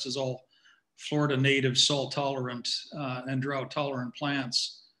the rest is all Florida native, salt tolerant and drought tolerant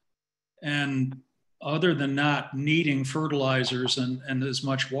plants. And other than not needing fertilizers and as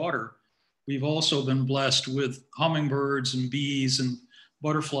much water, we've also been blessed with hummingbirds and bees and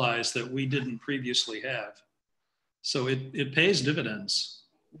butterflies that we didn't previously have. So it pays dividends.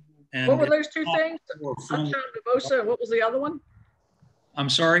 And what were those two things? Sunshine mimosa, and what was the other one? I'm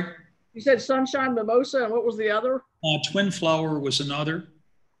sorry? You said Sunshine Mimosa, and what was the other? Twin Flower was another.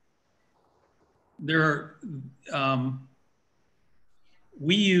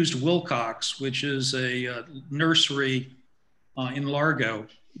 We used Wilcox, which is a nursery in Largo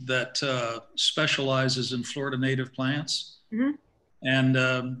that specializes in Florida native plants. Mhm.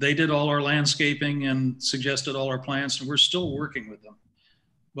 And they did all our landscaping and suggested all our plants, and we're still working with them.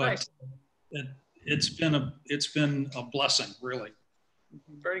 But Nice. it's been a blessing, really.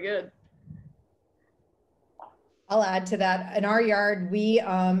 Very good. I'll add to that. In our yard, we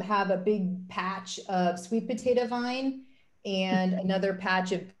have a big patch of sweet potato vine and another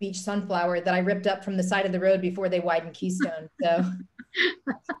patch of beach sunflower that I ripped up from the side of the road before they widened Keystone. So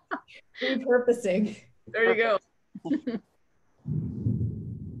repurposing. There you go.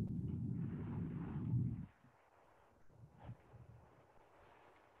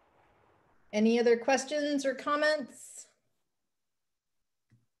 Any other questions or comments?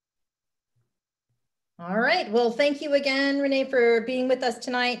 All right. Well, thank you again, Renee, for being with us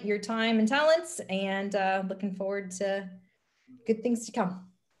tonight, your time and talents, and looking forward to good things to come.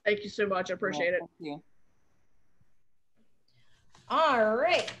 Thank you so much. I appreciate it. Thank you. All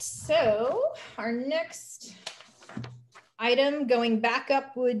right. So our next item going back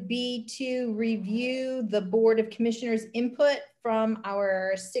up would be to review the Board of Commissioners input from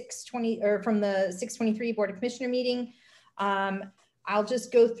our 620 or from the 623 Board of Commissioner meeting. I'll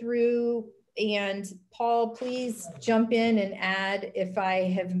just go through, and Paul, please jump in and add if I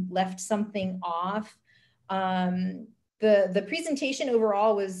have left something off. The presentation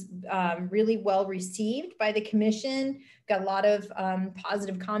overall was really well received by the commission. Got a lot of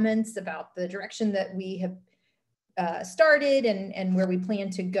positive comments about the direction that we have started and where we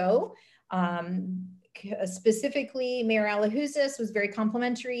plan to go. Specifically, Mayor Alahouzes was very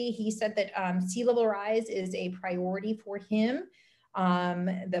complimentary. He said that sea level rise is a priority for him,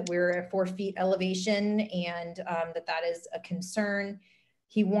 that we're at 4 feet elevation, and that is a concern.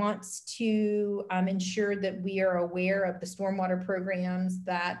 He wants to ensure that we are aware of the stormwater programs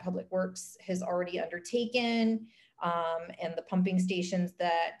that Public Works has already undertaken, and the pumping stations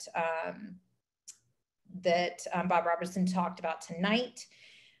that Bob Robertson talked about tonight.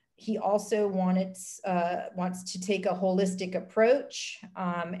 He also wants to take a holistic approach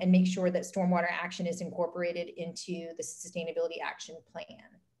and make sure that stormwater action is incorporated into the Sustainability Action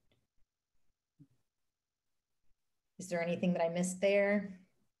Plan. Is there anything that I missed there?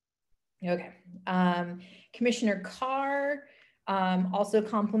 Okay. Commissioner Carr, also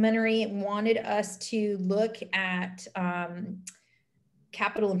complimentary, wanted us to look at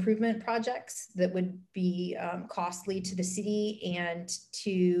capital improvement projects that would be costly to the city, and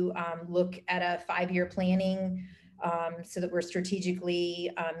to look at a 5-year planning so that we're strategically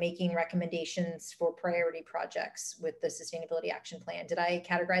making recommendations for priority projects with the Sustainability Action Plan. Did I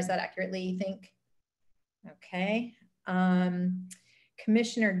categorize that accurately, you think? Okay.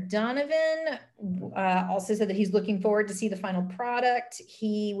 Commissioner Donovan also said that he's looking forward to see the final product.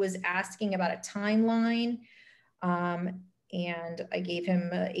 He was asking about a timeline. And I gave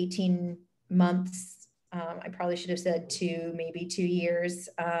him 18 months. I probably should have said 2, maybe 2 years.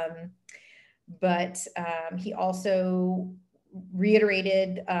 But he also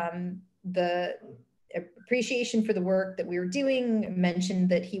reiterated the appreciation for the work that we were doing, mentioned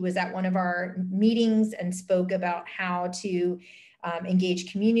that he was at one of our meetings and spoke about how to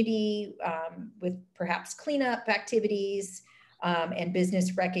engage community with perhaps cleanup activities and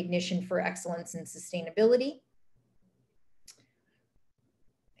business recognition for excellence and sustainability.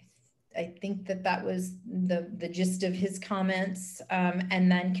 I think that was the gist of his comments. And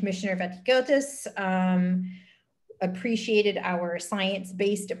then Commissioner Vatikotis appreciated our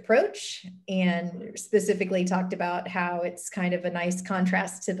science-based approach and specifically talked about how it's kind of a nice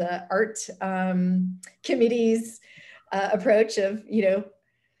contrast to the art committee's approach of, you know,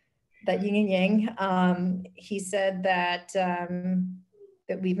 that yin and yang. He said that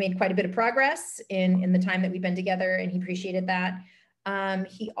that we've made quite a bit of progress in the time that we've been together, and he appreciated that.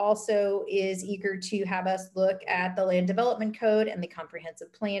 He also is eager to have us look at the land development code and the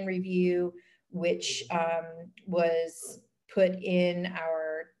comprehensive plan review, which was put in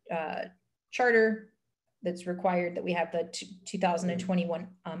our charter that's required that we have the 2021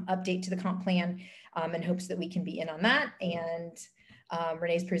 update to the comp plan, in hopes that we can be in on that. And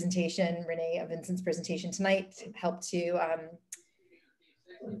Renee Vincent's presentation tonight helped to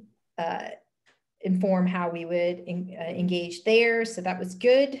inform how we would engage there. So that was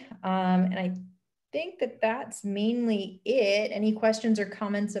good. And I think that that's mainly it. Any questions or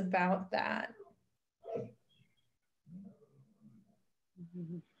comments about that?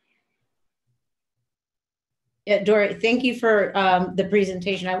 Yeah, Dory, thank you for the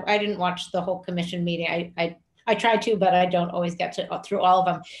presentation. I didn't watch the whole commission meeting. I tried to, but I don't always get to through all of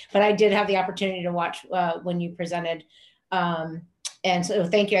them. But I did have the opportunity to watch when you presented. And so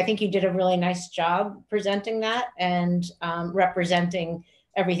thank you. I think you did a really nice job presenting that and representing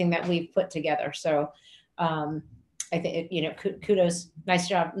everything that we've put together. So I think, you know, kudos, nice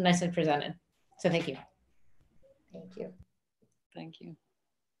job, nicely presented. So thank you. Thank you. Thank you.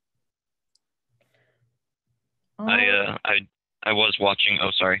 I was watching. Oh,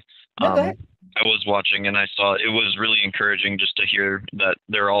 sorry. No, go ahead. I was watching and I saw it was really encouraging just to hear that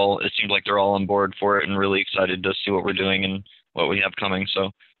it seems like they're all on board for it and really excited to see what we're doing and what we have coming. So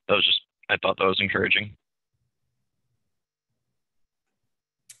I thought that was encouraging.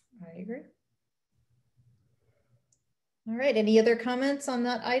 I agree. All right, any other comments on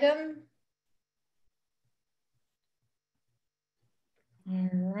that item? All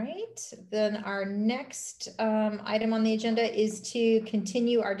right, then our next item on the agenda is to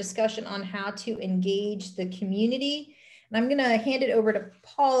continue our discussion on how to engage the community. And I'm gonna hand it over to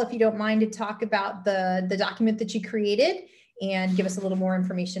Paul, if you don't mind, to talk about the document that you created and give us a little more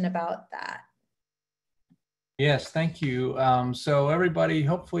information about that. Yes, thank you. So everybody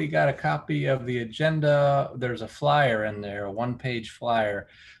hopefully got a copy of the agenda. There's a flyer in there, a one-page flyer.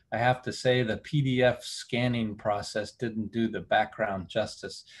 I have to say the PDF scanning process didn't do the background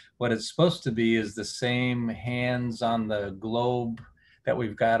justice. What it's supposed to be is the same hands on the globe that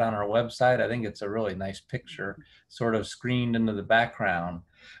we've got on our website. I think it's a really nice picture, sort of screened into the background.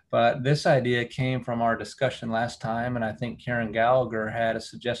 But this idea came from our discussion last time, and I think Karen Gallagher had a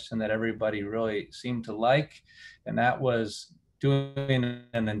suggestion that everybody really seemed to like, and that was doing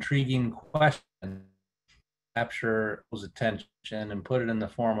an intriguing question, capture people's attention and put it in the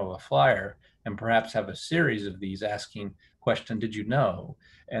form of a flyer, and perhaps have a series of these asking question, did you know?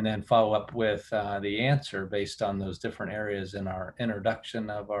 And then follow up with the answer based on those different areas in our introduction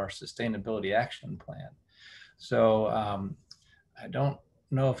of our sustainability action plan. So I don't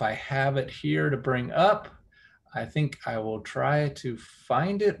know if I have it here to bring up. I think I will try to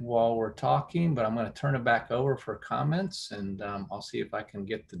find it while we're talking, but I'm going to turn it back over for comments, and I'll see if I can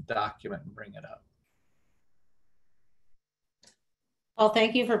get the document and bring it up. Well,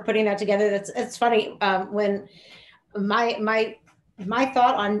 thank you for putting that together. It's funny when my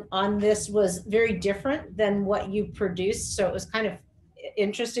thought on this was very different than what you produced, so it was kind of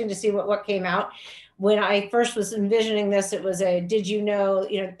interesting to see what came out. When I first was envisioning this, it was a did you know,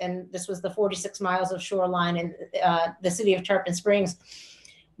 and this was the 46 miles of shoreline in the city of Tarpon Springs.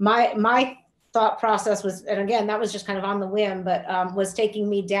 My thought process was, and again, that was just kind of on the whim, but was taking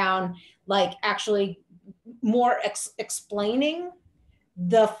me down like actually more explaining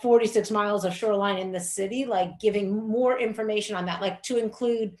the 46 miles of shoreline in the city, like giving more information on that, like to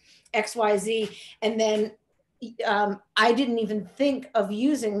include XYZ. And then I didn't even think of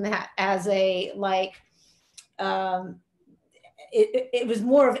using that as a, like, it was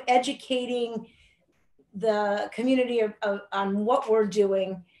more of educating the community on what we're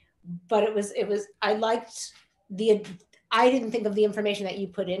doing. But I liked I didn't think of the information that you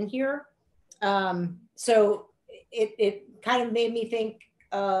put in here. So it kind of made me think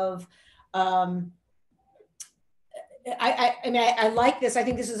of, I mean, I like this. I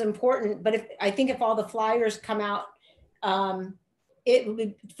think this is important, but I think if all the flyers come out, it would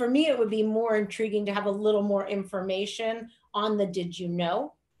be, for me, it would be more intriguing to have a little more information on the did you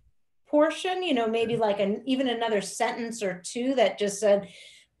know portion, maybe like even another sentence or two that just said,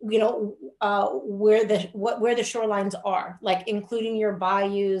 where the shorelines are, like including your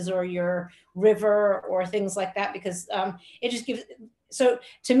bayous or your river or things like that, because it just gives, so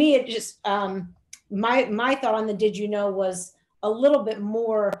to me, it just, my thought on the did you know was a little bit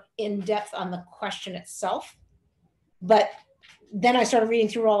more in depth on the question itself. But then I started reading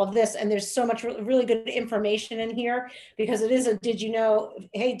through all of this, and there's so much really good information in here, because it is a did you know,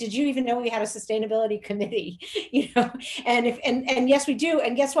 hey, did you even know we had a sustainability committee? And yes, we do.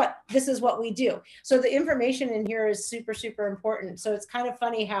 And guess what? This is what we do. So the information in here is super, super important. So it's kind of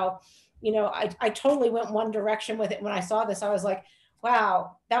funny how, I totally went one direction with it. When I saw this, I was like,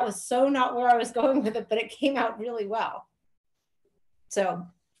 wow, that was so not where I was going with it, but it came out really well. So.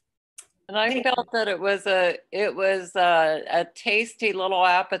 And I felt that it was a tasty little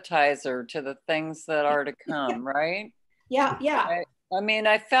appetizer to the things that are to come, right? Yeah, yeah. I mean,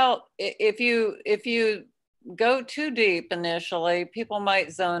 I felt if you go too deep initially, people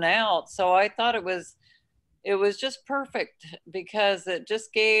might zone out. So I thought it was just perfect, because it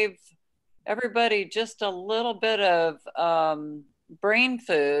just gave everybody just a little bit of brain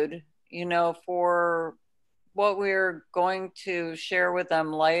food, for what we're going to share with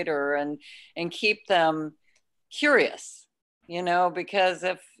them later, and keep them curious, you know, because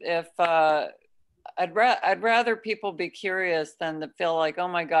if I'd rather people be curious than to feel like, oh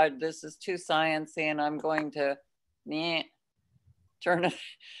my God, this is too sciencey and I'm going to turn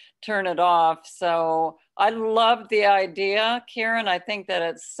it off. So I love the idea, Karen. I think that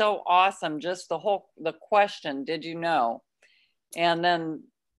it's so awesome. Just the question, did you know? And then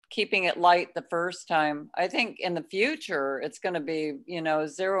keeping it light the first time. I think in the future, it's going to be, you know,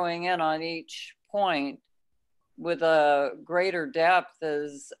 zeroing in on each point with a greater depth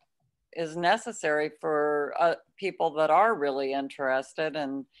is necessary for people that are really interested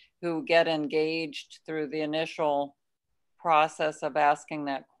and who get engaged through the initial process of asking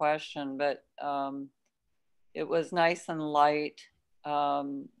that question. But it was nice and light.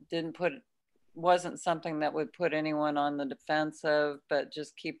 Wasn't something that would put anyone on the defensive, but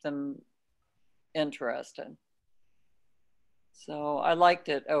just keep them interested. So I liked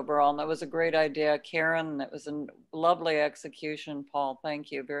it overall, and that was a great idea, Karen. That was a lovely execution, Paul.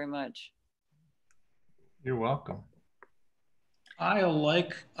 Thank you very much. You're welcome. I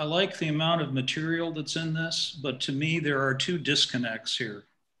like the amount of material that's in this, but to me, there are two disconnects here.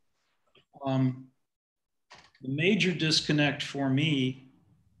 The major disconnect for me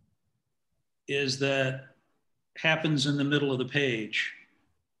is that happens in the middle of the page.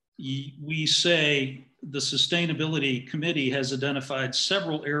 We say the Sustainability Committee has identified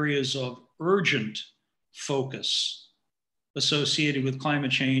several areas of urgent focus associated with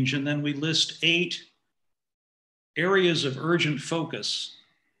climate change, and then we list 8 areas of urgent focus.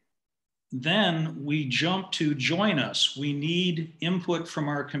 Then we jump to join us. We need input from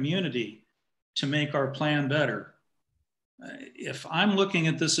our community to make our plan better. If I'm looking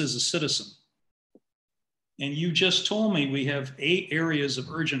at this as a citizen, and you just told me we have 8 areas of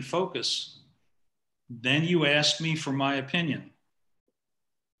urgent focus, then you asked me for my opinion.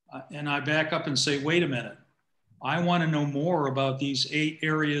 And I back up and say, wait a minute, I want to know more about these 8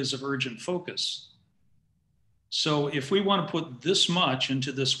 areas of urgent focus. So if we want to put this much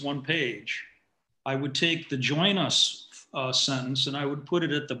into this one page, I would take the join us sentence and I would put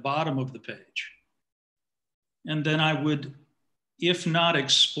it at the bottom of the page. And then I would, if not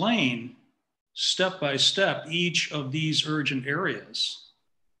explain step by step each of these urgent areas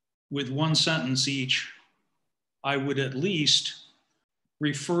with one sentence each, I would at least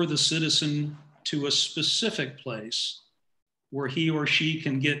refer the citizen to a specific place where he or she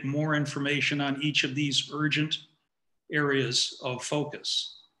can get more information on each of these urgent areas of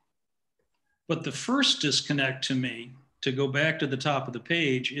focus. But the first disconnect to me, to go back to the top of the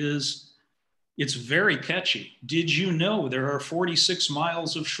page, is it's very catchy. Did you know there are 46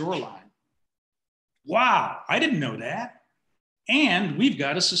 miles of shoreline? Wow, I didn't know that. And we've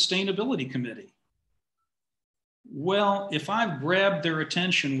got a sustainability committee. Well, if I've grabbed their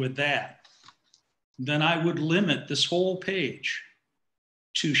attention with that, then I would limit this whole page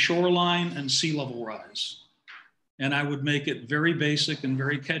to shoreline and sea level rise. And I would make it very basic and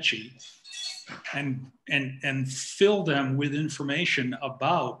very catchy and fill them with information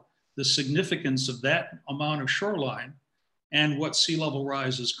about the significance of that amount of shoreline and what sea level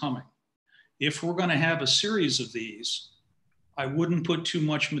rise is coming. If we're going to have a series of these, I wouldn't put too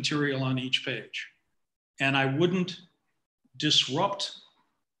much material on each page. And I wouldn't disrupt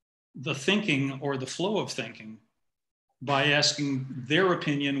the thinking or the flow of thinking by asking their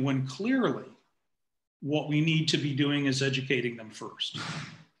opinion when clearly what we need to be doing is educating them first.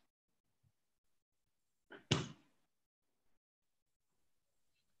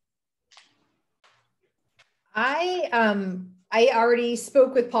 I already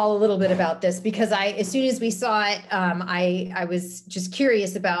spoke with Paul a little bit about this because as soon as we saw it, I was just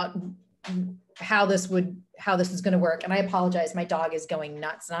curious about how this was going to work. And I apologize, my dog is going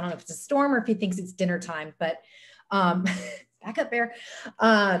nuts. And I don't know if it's a storm or if he thinks it's dinner time, but back up, Bear.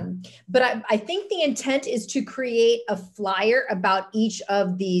 But I think the intent is to create a flyer about each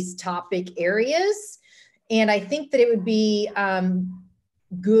of these topic areas. And I think that it would be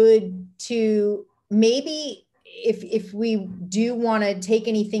good to maybe, if we do want to take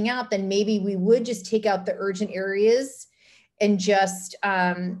anything out, then maybe we would just take out the urgent areas and just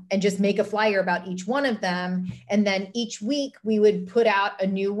make a flyer about each one of them. And then each week we would put out a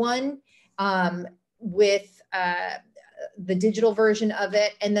new one with the digital version of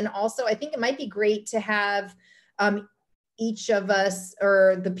it. And then also, I think it might be great to have each of us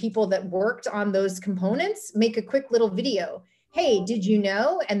or the people that worked on those components make a quick little video. Hey, did you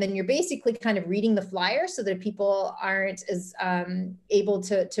know? And then you're basically kind of reading the flyer so that people aren't as able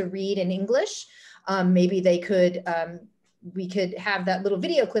to read in English. Maybe they could, we could have that little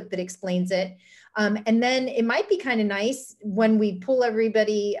video clip that explains it. And then it might be kind of nice when we pull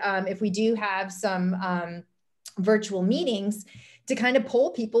everybody, if we do have some virtual meetings to kind of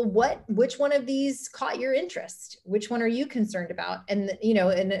poll people, which one of these caught your interest? Which one are you concerned about? And, you know,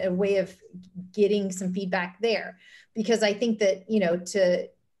 in a way of getting some feedback there, because I think that, you know, to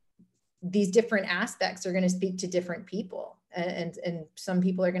these different aspects are going to speak to different people. And some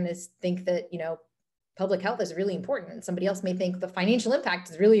people are going to think that, you know, public health is really important. And somebody else may think the financial impact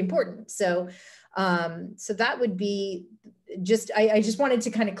is really important. So, so that would be just, I just wanted to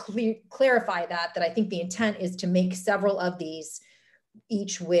kind of clarify that I think the intent is to make several of these,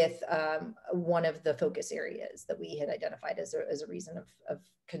 each with one of the focus areas that we had identified as a reason of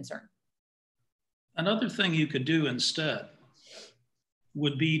concern. Another thing you could do instead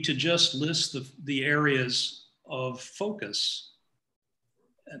would be to just list the areas of focus,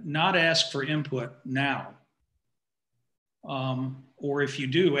 not ask for input now. Or if you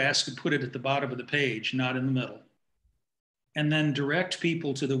do, ask to put it at the bottom of the page, not in the middle. And then direct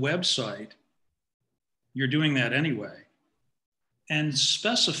people to the website. You're doing that anyway. And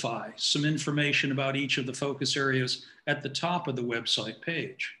specify some information about each of the focus areas at the top of the website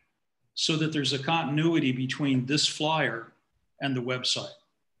page, so that there's a continuity between this flyer and the website.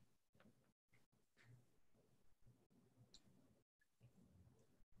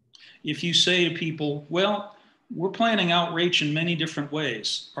 If you say to people, well, we're planning outreach in many different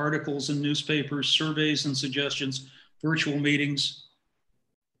ways: articles in newspapers, surveys and suggestions, virtual meetings.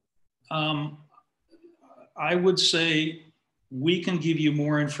 I would say, we can give you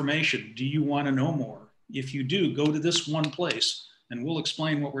more information. Do you want to know more? If you do, go to this one place and we'll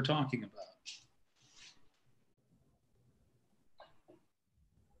explain what we're talking about.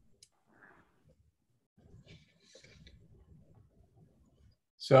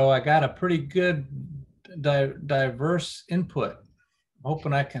 So I got a pretty good diverse input. I'm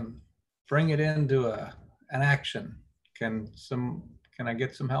hoping I can bring it into an action. Can I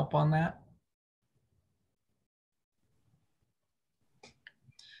get some help on that?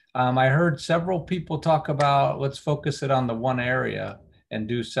 I heard several people talk about, let's focus it on the one area and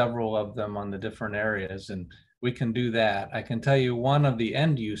do several of them on the different areas, and we can do that. I can tell you one of the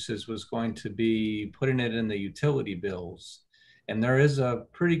end uses was going to be putting it in the utility bills. And there is a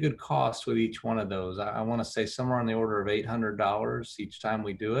pretty good cost with each one of those. I want to say somewhere on the order of $800 each time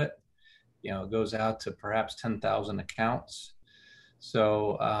we do it. You know, it goes out to perhaps 10,000 accounts.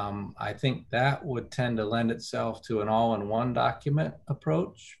 So I think that would tend to lend itself to an all-in-one document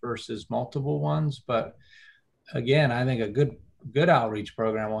approach versus multiple ones. But again, I think a good outreach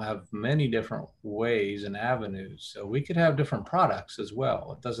program will have many different ways and avenues. So we could have different products as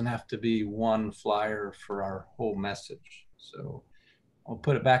well. It doesn't have to be one flyer for our whole message. So I'll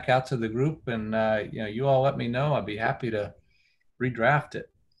put it back out to the group, and you know, you all let me know. I'd be happy to redraft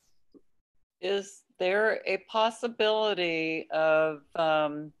it. Is there a possibility of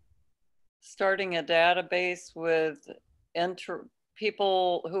starting a database with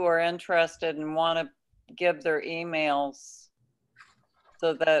people who are interested and want to give their emails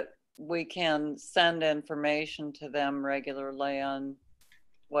so that we can send information to them regularly on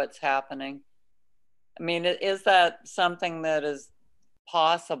what's happening? I mean, is that something that is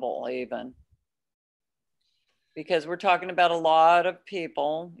possible even? Because we're talking about a lot of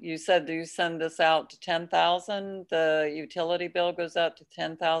people. You said you send this out to 10,000. The utility bill goes out to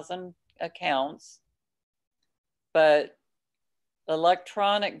 10,000 accounts. But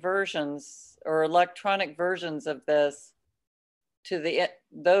electronic versions of this to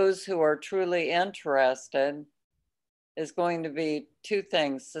those who are truly interested is going to be two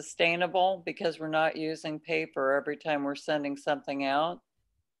things: sustainable, because we're not using paper every time we're sending something out,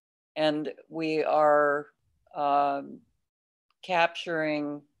 and we are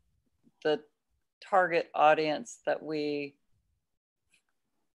capturing the target audience that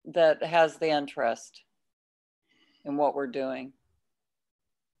has the interest in what we're doing.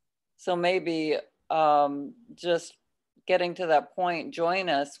 So maybe just getting to that point, join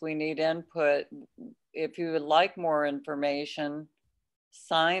us. We need input. If you would like more information,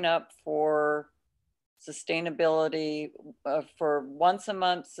 sign up for sustainability, for once a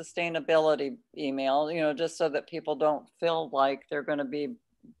month sustainability email, you know, just so that people don't feel like they're going to be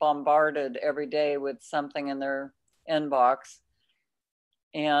bombarded every day with something in their inbox,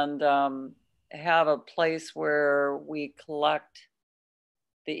 and have a place where we collect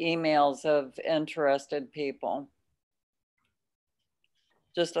the emails of interested people.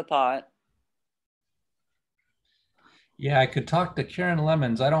 Just a thought. Yeah, I could talk to Karen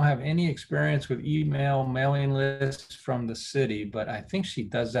Lemons. I don't have any experience with email mailing lists from the city, but I think she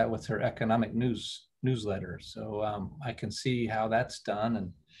does that with her economic newsletter. So I can see how that's done.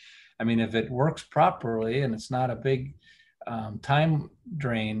 And I mean, if it works properly and it's not a big time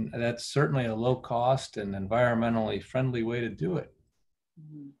drain, that's certainly a low cost and environmentally friendly way to do it.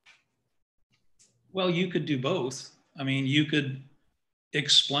 Well, you could do both. I mean, you could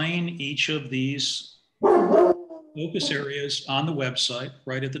explain each of these focus areas on the website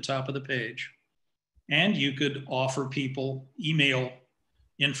right at the top of the page. And you could offer people email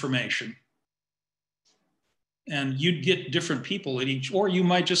information. And you'd get different people at each, or you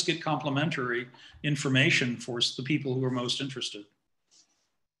might just get complimentary information for the people who are most interested.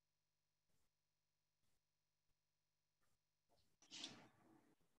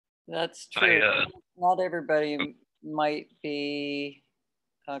 That's true. Not everybody might be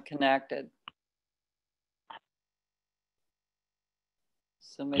connected.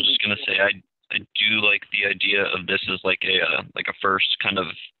 So maybe I'm just gonna say I do like the idea of this as like a first kind of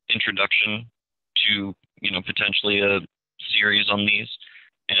introduction to, you know, potentially a series on these,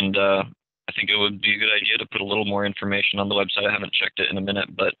 and I think it would be a good idea to put a little more information on the website. I haven't checked it in a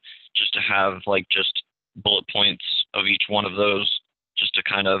minute, but just to have like just bullet points of each one of those, just to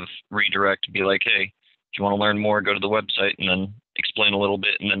kind of redirect, be like, hey, if you want to learn more, go to the website, and then explain a little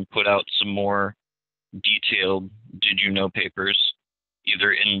bit, and then put out some more detailed did you know papers,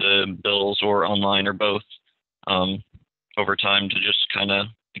 either in the bills or online or both, over time, to just kind of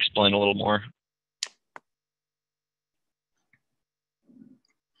explain a little more.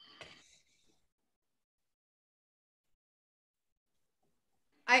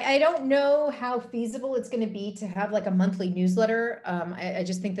 I don't know how feasible it's going to be to have like a monthly newsletter. I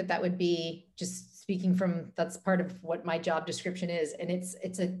just think that that would be, just speaking from, that's part of what my job description is, and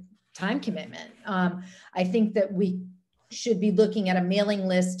it's a time commitment. I think that we should be looking at a mailing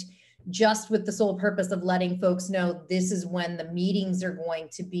list just with the sole purpose of letting folks know this is when the meetings are going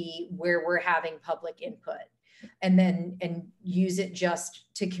to be, where we're having public input, and use it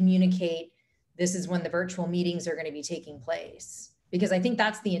just to communicate this is when the virtual meetings are going to be taking place. Because I think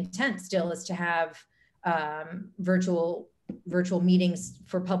that's the intent still, is to have virtual meetings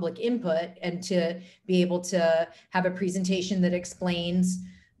for public input, and to be able to have a presentation that explains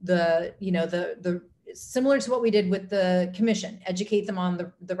the similar to what we did with the commission, educate them on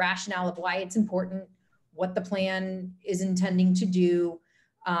the rationale of why it's important, what the plan is intending to do.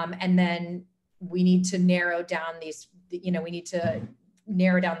 And then we need to narrow down we need to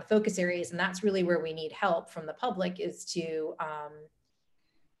narrow down the focus areas. And that's really where we need help from the public, is to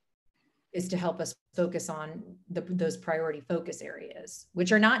help us focus on those priority focus areas,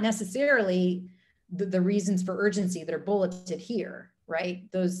 which are not necessarily the reasons for urgency that are bulleted here,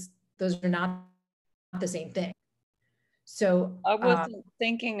 right? Those are not the same thing. So I wasn't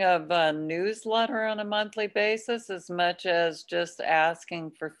thinking of a newsletter on a monthly basis as much as just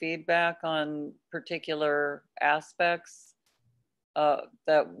asking for feedback on particular aspects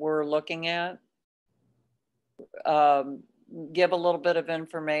that we're looking at. Give a little bit of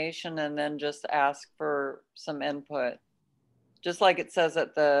information and then just ask for some input. Just like it says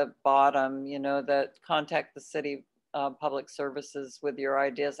at the bottom, that contact the city public services with your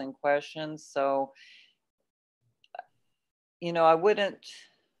ideas and questions. So, I wouldn't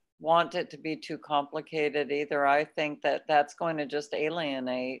want it to be too complicated either. I think that that's going to just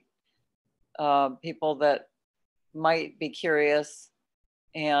alienate people that might be curious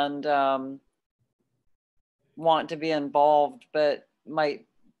and want to be involved, but might,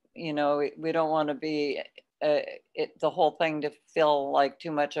 we don't want to be the whole thing to feel like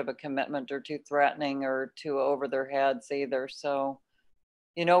too much of a commitment or too threatening or too over their heads either. So,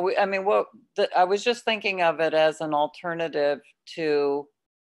 I was just thinking of it as an alternative to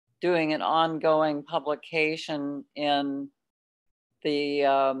doing an ongoing publication in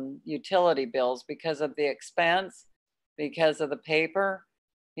the utility bills because of the expense, because of the paper,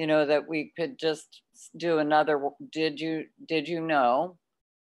 that we could just do another did you know,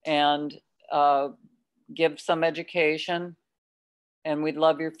 and give some education, and we'd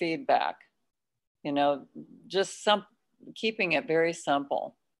love your feedback, just keeping it very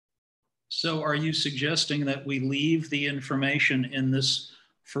simple. So are you suggesting that we leave the information in this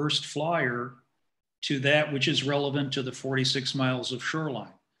first flyer to that which is relevant to the 46 miles of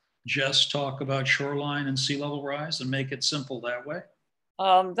shoreline? Just talk about shoreline and sea level rise and make it simple that way?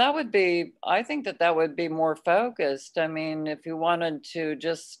 I think that would be more focused. I mean, if you wanted to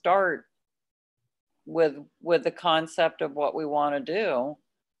just start with the concept of what we want to do,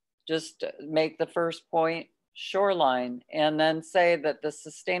 just make the first point shoreline, and then say that the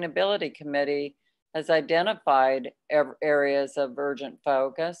sustainability committee has identified areas of urgent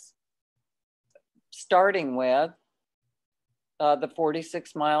focus, starting with the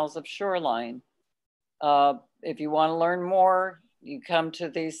 46 miles of shoreline. If you want to learn more, you come to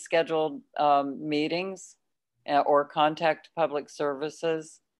these scheduled meetings or contact public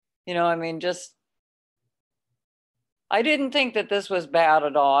services. You know, I mean, just, I didn't think that this was bad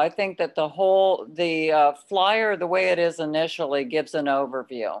at all. I think that the flyer, the way it is initially, gives an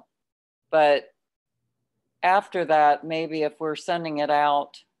overview. But after that, maybe if we're sending it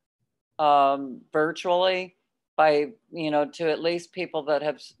out virtually by, you know, to at least people that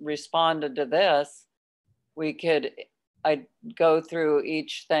have responded to this, I'd go through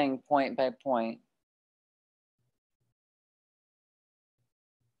each thing point by point.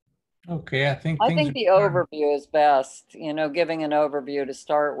 Okay, I think the overview is best, you know, giving an overview to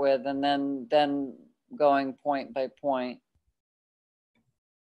start with and then going point by point.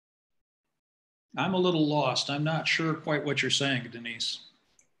 I'm a little lost. I'm not sure quite what you're saying, Denise.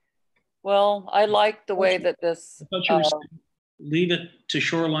 Well, I like the way that this. I thought you were saying leave it to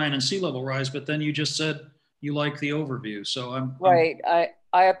shoreline and sea level rise, but then you just said you like the overview. So I'm right.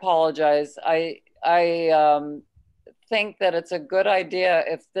 I apologize. I think that it's a good idea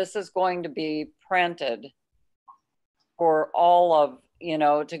if this is going to be printed for all of, you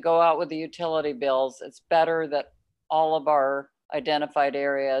know, to go out with the utility bills. It's better that all of our identified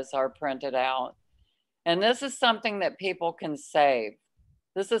areas are printed out. And this is something that people can save.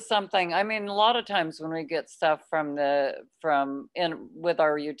 This is something, I mean, a lot of times when we get stuff with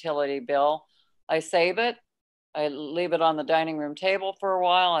our utility bill, I save it. I leave it on the dining room table for a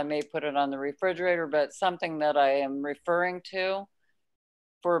while. I may put it on the refrigerator, but something that I am referring to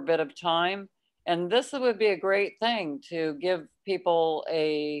for a bit of time. And this would be a great thing to give people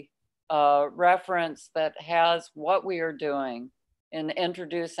a reference that has what we are doing in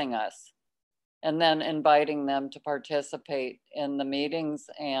introducing us, and then inviting them to participate in the meetings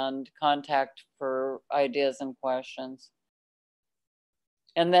and contact for ideas and questions.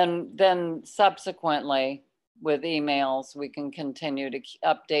 And then subsequently, with emails, we can continue to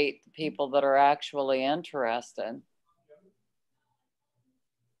update the people that are actually interested.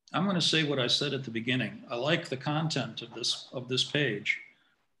 I'm going to say what I said at the beginning. I like the content of this page,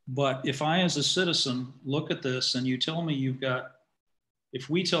 but if I, as a citizen, look at this and you tell me if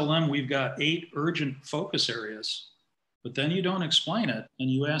we tell them we've got 8 urgent focus areas, but then you don't explain it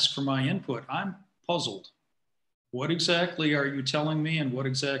and you ask for my input, I'm puzzled. What exactly are you telling me and what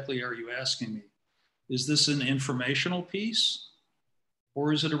exactly are you asking me? Is this an informational piece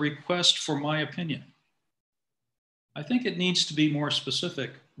or is it a request for my opinion? I think it needs to be more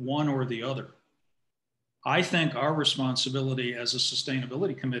specific, one or the other. I think our responsibility as a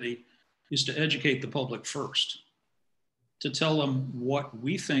sustainability committee is to educate the public first, to tell them what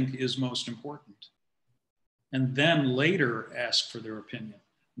we think is most important, and then later ask for their opinion,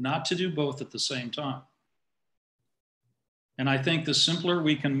 not to do both at the same time. And I think the simpler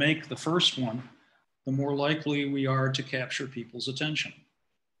we can make the first one, the more likely we are to capture people's attention.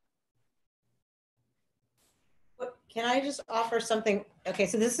 Can I just offer something? Okay,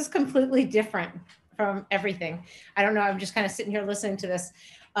 so this is completely different from everything. I don't know, I'm just kind of sitting here listening to this.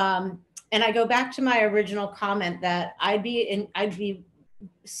 And I go back to my original comment that I'd be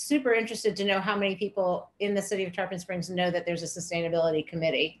super interested to know how many people in the city of Tarpon Springs know that there's a sustainability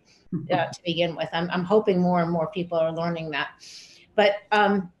committee to begin with. I'm hoping more and more people are learning that. But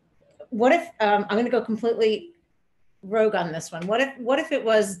what if, I'm gonna go completely rogue on this one. What if it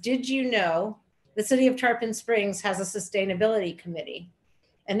was, did you know the city of Tarpon Springs has a sustainability committee?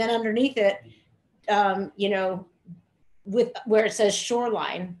 And then underneath it, you know, with where it says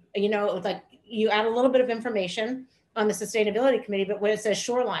shoreline, you know, like you add a little bit of information on the sustainability committee, but when it says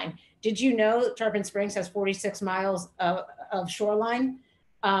shoreline, did you know Tarpon Springs has 46 miles of shoreline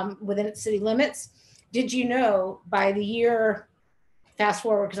within its city limits? Did you know by the year, fast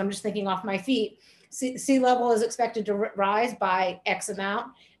forward, because I'm just thinking off my feet, sea level is expected to rise by X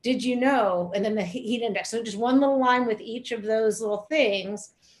amount. Did you know, and then the heat index. So just one little line with each of those little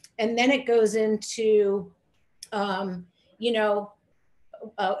things. And then it goes into, you know,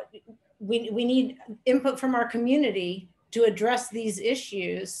 we need input from our community to address these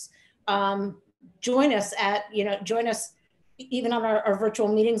issues. Join us even on our virtual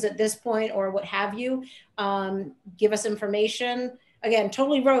meetings at this point or what have you. Give us information. Again,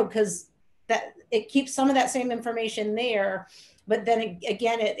 totally rogue, because that it keeps some of that same information there, but then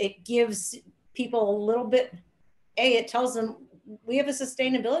it gives people a little bit, it tells them we have a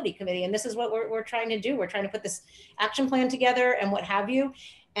sustainability committee and this is what we're trying to do. We're trying to put this action plan together and what have you,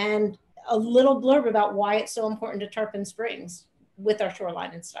 and a little blurb about why it's so important to Tarpon Springs with our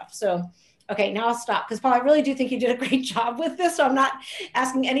shoreline and stuff. So, okay, now I'll stop, because Paul, I really do think you did a great job with this. So I'm not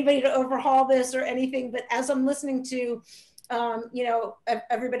asking anybody to overhaul this or anything, but as I'm listening to, you know,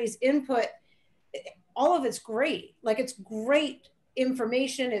 everybody's input, all of it's great. Like, it's great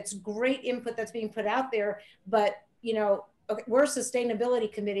information. It's great input that's being put out there, but you know, okay, we're a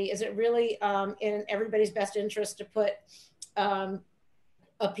sustainability committee. Is it really in everybody's best interest to put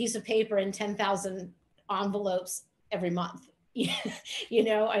a piece of paper in 10,000 envelopes every month? You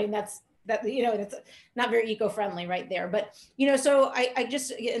know, I mean, that's not very eco-friendly right there. But, you know, so I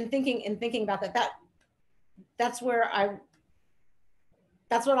just, in thinking about that's what I'll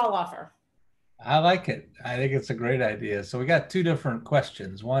offer. I like it. I think it's a great idea. So we got two different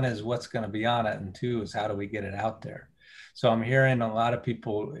questions. One is what's going to be on it, and two is how do we get it out there? So I'm hearing a lot of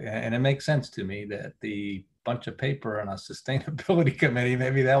people, and it makes sense to me that the bunch of paper on a sustainability committee,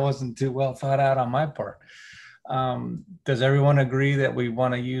 maybe that wasn't too well thought out on my part. Does everyone agree that we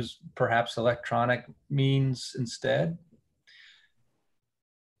want to use perhaps electronic means instead?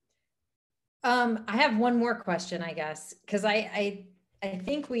 I have one more question, I guess, because I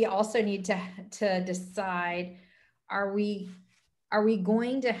think we also need to decide, are we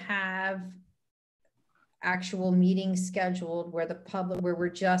going to have actual meetings scheduled where where we're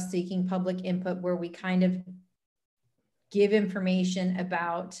just seeking public input, where we kind of give information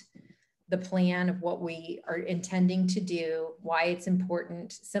about the plan of what we are intending to do, why it's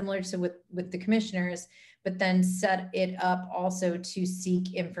important, similar to with the commissioners, but then set it up also to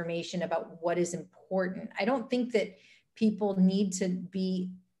seek information about what is important. I don't think that people need to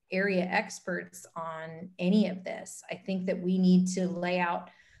be area experts on any of this. I think that we need to lay out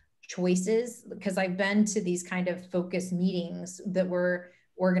choices, because I've been to these kind of focus meetings that were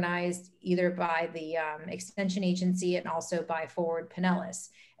organized either by the extension agency and also by Forward Pinellas.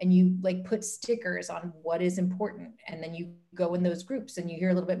 And you like put stickers on what is important. And then you go in those groups and you hear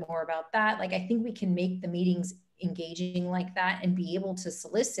a little bit more about that. Like, I think we can make the meetings engaging like that and be able to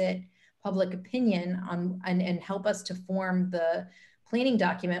solicit public opinion on and help us to form the planning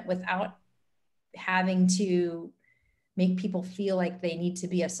document without having to make people feel like they need to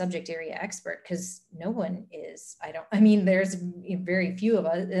be a subject area expert, because no one is. I mean, there's very few of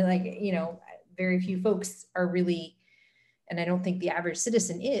us, like, you know, very few folks are really, and I don't think the average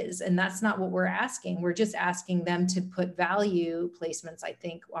citizen is, and that's not what we're asking. We're just asking them to put value placements, I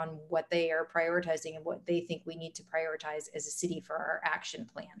think, on what they are prioritizing and what they think we need to prioritize as a city for our action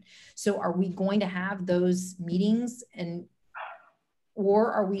plan. So are we going to have those meetings,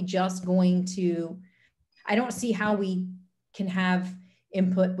 or are we just going to, I don't see how we can have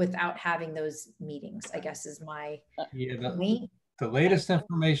input without having those meetings, I guess is my point. The latest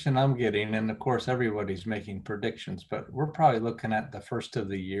information I'm getting, and of course everybody's making predictions, but we're probably looking at the first of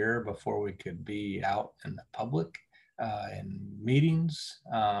the year before we could be out in the public in meetings.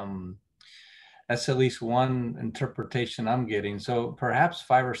 That's at least one interpretation I'm getting. So perhaps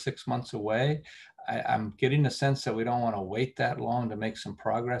 5 or 6 months away. I'm getting a sense that we don't want to wait that long to make some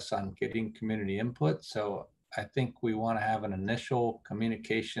progress on getting community input. So I think we want to have an initial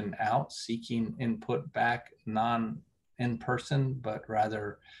communication out, seeking input back, in person, but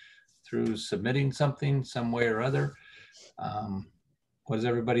rather through submitting something some way or other. What does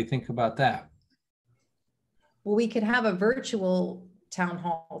everybody think about that? Well, we could have a virtual town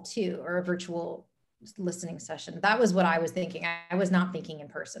hall too, or a virtual listening session. That was what I was thinking. I was not thinking in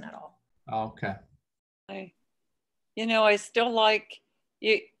person at all. Okay. You know, I still like,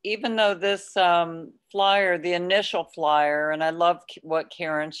 even though this flyer, the initial flyer, and I love what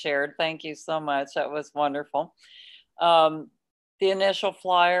Karen shared. Thank you so much. That was wonderful. The initial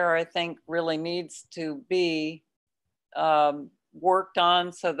flyer, I think, really needs to be worked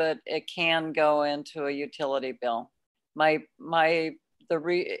on so that it can go into a utility bill. But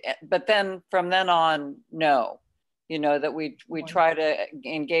then from then on, no, you know, that we try to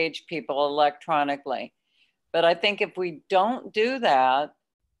engage people electronically. But I think if we don't do that,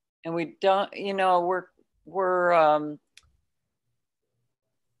 and we don't, you know, we're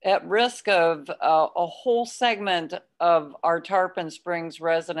at risk of a whole segment of our Tarpon Springs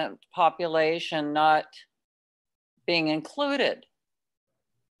resident population not being included.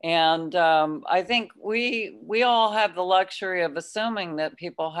 And I think we all have the luxury of assuming that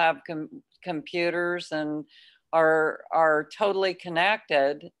people have computers and are totally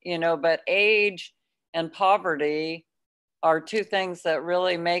connected, you know, but age and poverty are two things that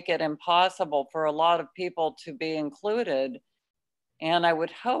really make it impossible for a lot of people to be included. And I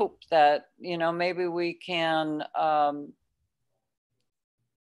would hope that, you know, maybe we can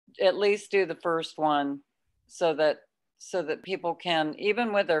at least do the first one so that people can,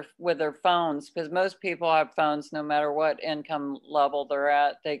 even with their phones, because most people have phones no matter what income level they're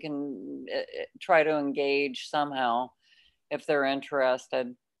at, they can try to engage somehow if they're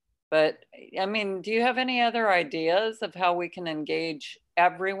interested. But I mean, do you have any other ideas of how we can engage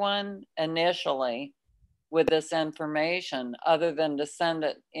everyone initially with this information other than to send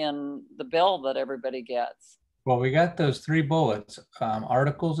it in the bill that everybody gets? Well, we got those 3 bullets,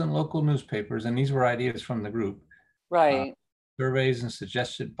 articles in local newspapers, and these were ideas from the group. Right. Surveys and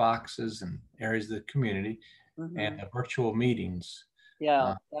suggested boxes and areas of the community, Mhm. and the virtual meetings.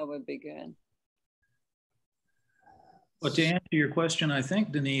 Yeah, that would be good. But to answer your question, I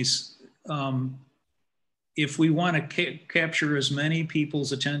think, Denise, if we want to capture as many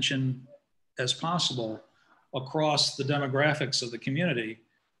people's attention as possible across the demographics of the community,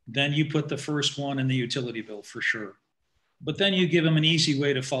 then you put the first one in the utility bill for sure. But then you give them an easy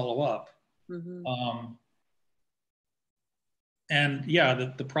way to follow up. Mhm. And yeah,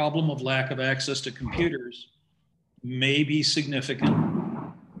 the problem of lack of access to computers may be significant.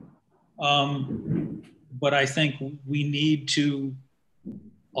 But I think we need to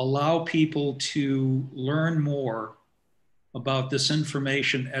allow people to learn more about this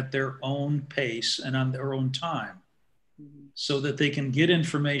information at their own pace and on their own time, so that they can get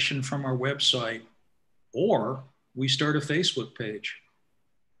information from our website, or we start a Facebook page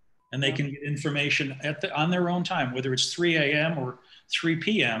and they can get information on their own time, whether it's 3 a.m. or 3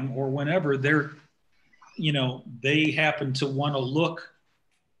 p.m. or whenever they happen to want to look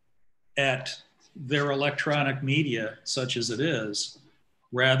at their electronic media, such as it is,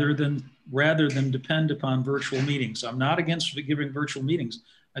 rather than depend upon virtual meetings. I'm not against giving virtual meetings.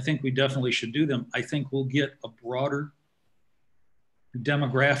 I think we definitely should do them. I think we'll get a broader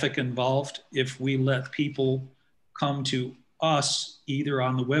demographic involved if we let people come to us either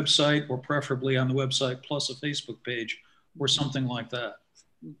on the website or preferably on the website plus a Facebook page or something like that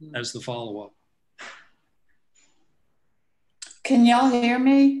as the follow-up. Can y'all hear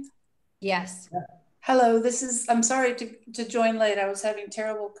me? Yes. Hello, I'm sorry to join late. I was having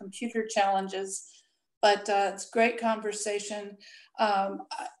terrible computer challenges, but it's great conversation.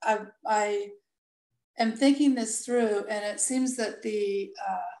 I am thinking this through, and it seems that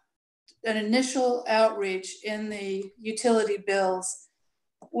an initial outreach in the utility bills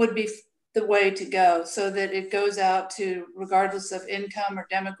would be the way to go, so that it goes out to, regardless of income or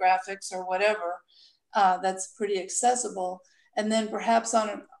demographics or whatever, that's pretty accessible. And then perhaps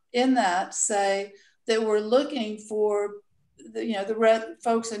in that say that we're looking for the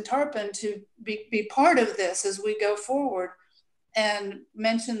folks in Tarpon to be part of this as we go forward, and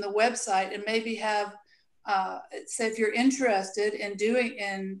mention the website, and maybe have say if you're interested in doing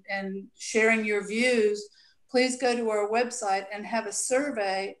and sharing your views, please go to our website and have a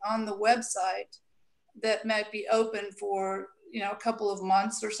survey on the website that might be open for a couple of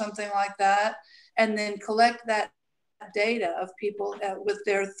months or something like that, and then collect that data of people with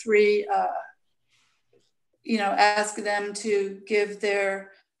their 3 ask them to give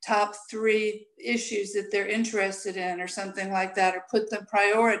their top 3 issues that they're interested in or something like that, or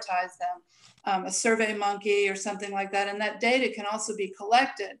prioritize them, a Survey Monkey or something like that. And that data can also be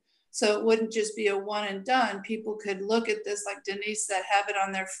collected, so it wouldn't just be a one and done. People could look at this, like Denise said, have it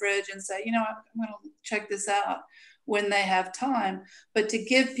on their fridge and say, I'm going to check this out when they have time. But to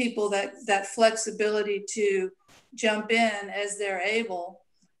give people that flexibility to jump in as they're able,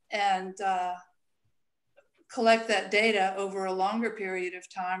 and collect that data over a longer period of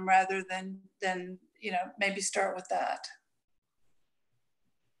time, rather than maybe start with that.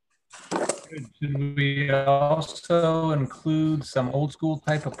 Should we also include some old school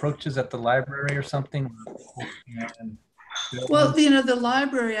type approaches at the library or something? Well, the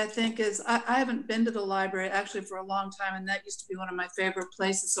library, I think, I haven't been to the library actually for a long time, and that used to be one of my favorite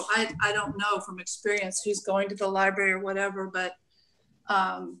places. So I don't know from experience who's going to the library or whatever, but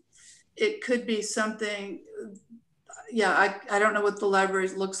it could be something. Yeah, I don't know what the library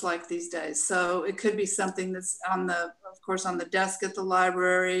looks like these days. So it could be something that's of course, on the desk at the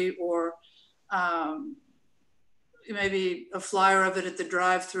library, or maybe a flyer of it at the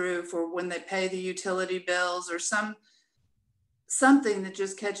drive-through for when they pay the utility bills, or something that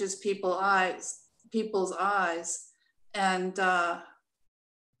just catches people's eyes. And I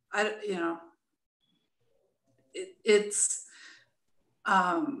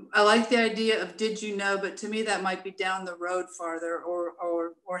like the idea of did you know, but to me that might be down the road farther,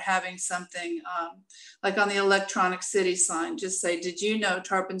 or having something like on the electronic city sign, just say, did you know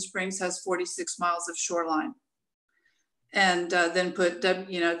Tarpon Springs has 46 miles of shoreline? And then put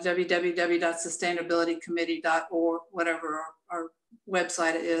www.sustainabilitycommittee.org, whatever our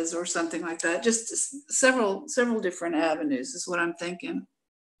website is, or something like that. Just several different avenues is what I'm thinking.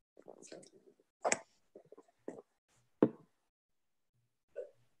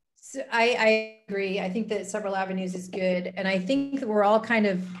 So I agree. I think that several avenues is good. And I think that we're all kind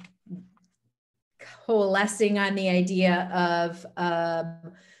of coalescing on the idea of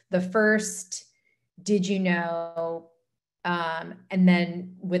the first did you know? And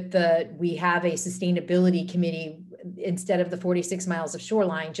then we have a sustainability committee instead of the 46 miles of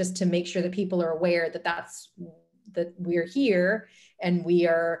shoreline, just to make sure that people are aware that we're here and we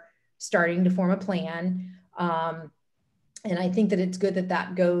are starting to form a plan. And I think that it's good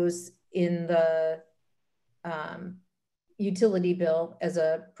that goes in the utility bill as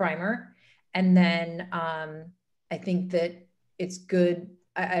a primer. And then I think that it's good.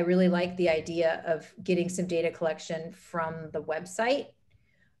 I really like the idea of getting some data collection from the website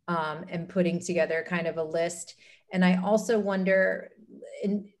and putting together kind of a list. And I also wonder,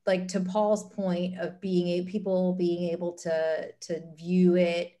 to Paul's point of people being able to view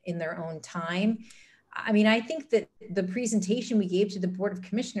it in their own time. I mean, I think that the presentation we gave to the Board of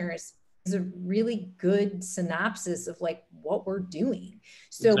Commissioners is a really good synopsis of like what we're doing.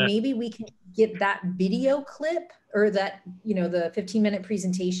 So exactly. Maybe we can get that video clip or that, the 15-minute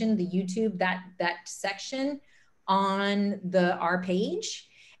presentation, the YouTube, that section on our page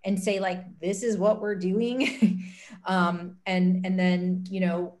and say like, this is what we're doing. And then,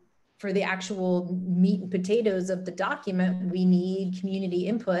 for the actual meat and potatoes of the document, we need community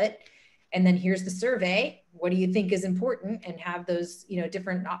input. And then here's the survey. What do you think is important? And have those,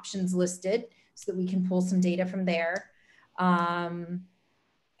 different options listed so that we can pull some data from there. And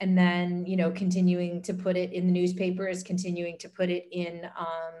then, continuing to put it in the newspapers, continuing to put it in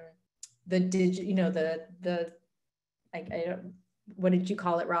the I don't, what did you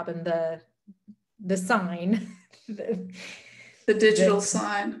call it, Robin? The sign. the digital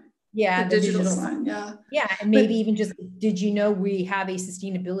sign. Yeah, the digital sign. Yeah. Yeah, and maybe even just, did you know we have a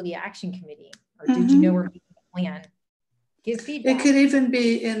sustainability action committee? Or did you know we're making a plan? Give feedback. It could even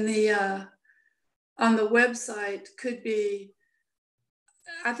be in the on the website. Could be.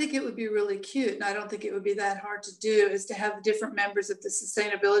 I think it would be really cute, and I don't think it would be that hard to do. Is to have different members of the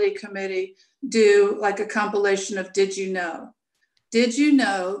sustainability committee do like a compilation of did you know? Did you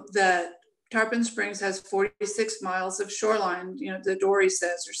know that Tarpon Springs has 46 miles of shoreline, the Dory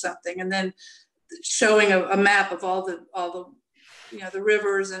says or something, and then showing a map of all the the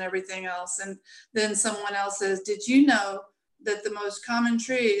rivers and everything else. And then someone else says, did you know that the most common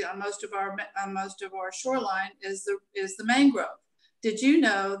tree on most of our shoreline is the mangrove? Did you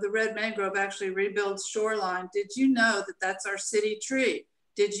know the red mangrove actually rebuilds shoreline? Did you know that that's our city tree?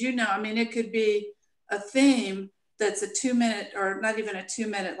 Did you know? I mean, it could be a theme that's a 2-minute or not even a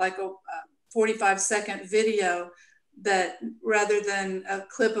 2-minute, like a 45-second video, that rather than a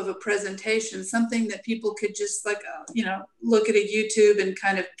clip of a presentation, something that people could just look at a YouTube and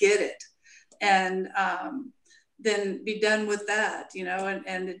kind of get it, and then be done with that,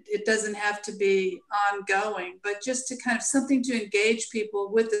 and it doesn't have to be ongoing, but just to kind of something to engage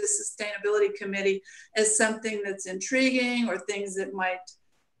people with the sustainability committee as something that's intriguing, or things that might,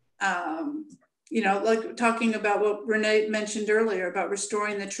 like talking about what Renee mentioned earlier about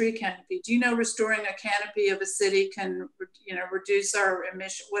restoring the tree canopy. Do you know restoring a canopy of a city can, reduce our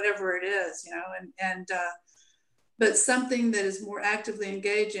emission, whatever it is, but something that is more actively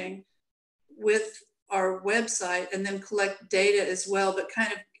engaging with our website, and then collect data as well, but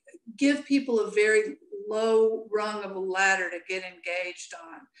kind of give people a very low rung of a ladder to get engaged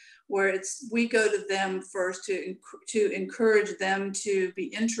on, where we go to them first to encourage them to be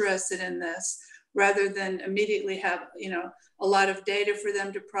interested in this, rather than immediately have, a lot of data for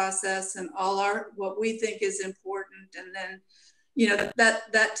them to process and what we think is important. And then,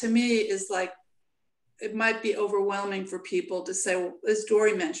 that to me is like, it might be overwhelming for people to say, well, as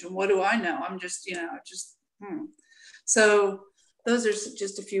Dory mentioned, what do I know? I'm just, So those are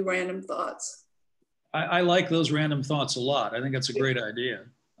just a few random thoughts. I like those random thoughts a lot. I think that's a great idea.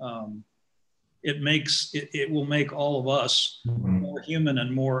 It will make all of us more human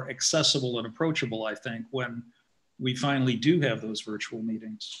and more accessible and approachable, I think, when we finally do have those virtual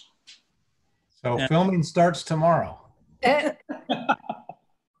meetings. So filming starts tomorrow.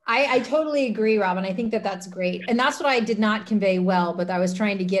 I totally agree, Robin. I think that's great. And that's what I did not convey well, but I was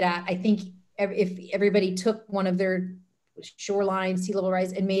trying to get at. I think if everybody took one of their shoreline sea level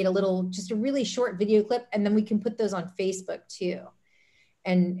rise and made just a really short video clip, and then we can put those on Facebook too.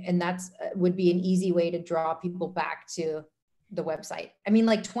 And that's would be an easy way to draw people back to the website. I mean,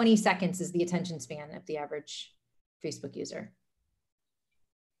 like 20 seconds is the attention span of the average Facebook user.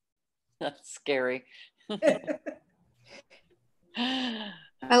 That's scary.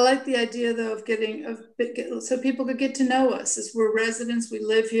 I like the idea though so people could get to know us as we're residents, we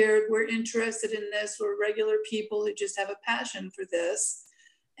live here, we're interested in this, we're regular people who just have a passion for this.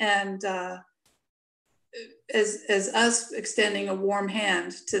 And as us extending a warm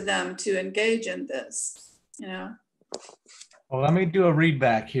hand to them to engage in this, Well, let me do a read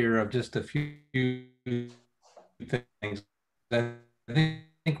back here of just a few things. I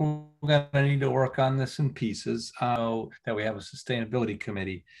think we're going to need to work on this in pieces. That we have a sustainability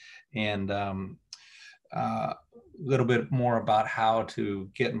committee, and a little bit more about how to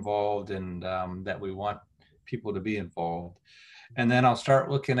get involved, and that we want people to be involved. And then I'll start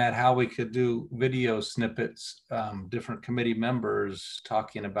looking at how we could do video snippets, different committee members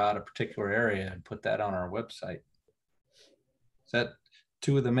talking about a particular area, and put that on our website. Is that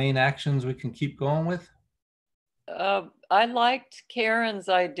two of the main actions we can keep going with? I liked Karen's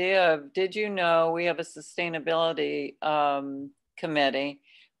idea of, did you know we have a sustainability committee?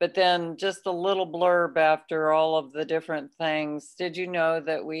 But then just a little blurb after all of the different things. Did you know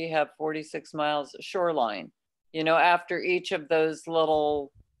that we have 46 miles of shoreline? You know, after each of those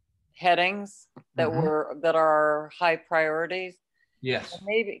little headings that that are high priorities. Yes. And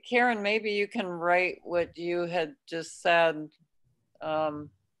maybe Karen, maybe you can write what you had just said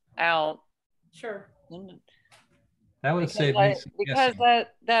out. Sure. That would save me some because guessing.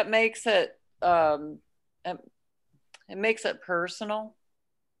 that makes it it makes it personal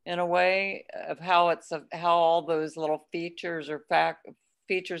in a way of how all those little features or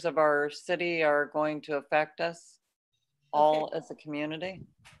features of our city are going to affect us all as a community.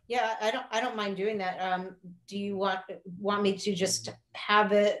 Yeah, I don't mind doing that. Do you want me to just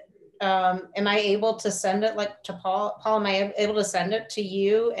have it? Am I able to send it like to Paul? Paul, am I able to send it to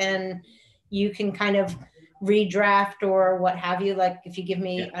you and you can kind of redraft or what have you? Like if you give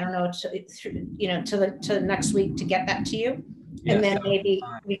me, I don't know, to next week to get that to you, and then maybe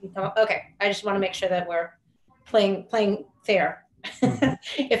we can come up. Okay, I just want to make sure that we're playing fair.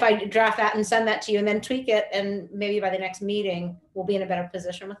 If I draft that and send that to you and then tweak it, and maybe by the next meeting we'll be in a better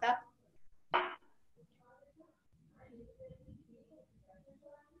position with that.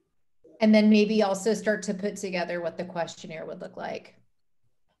 And then maybe also start to put together what the questionnaire would look like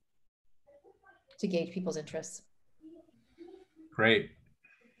to gauge people's interests. Great.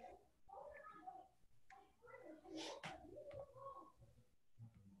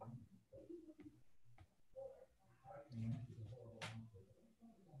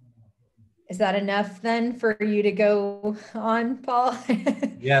 Is that enough then for you to go on, Paul?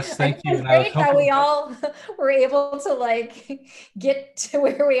 Yes, thank you. It's great that we all were able to like get to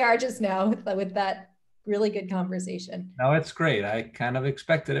where we are just now with that really good conversation. No, it's great. I kind of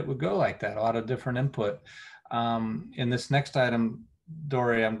expected it would go like that. A lot of different input. In this next item,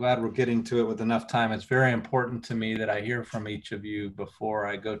 Dory, I'm glad we're getting to it with enough time. It's very important to me that I hear from each of you before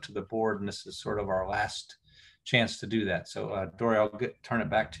I go to the board, and this is sort of our last chance to do that. So Dory, I'll turn it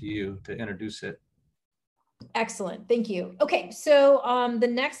back to you to introduce it. Excellent, thank you. Okay, so the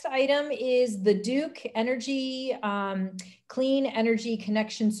next item is the Duke Energy Clean Energy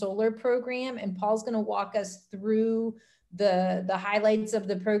Connection Solar Program, and Paul's going to walk us through the highlights of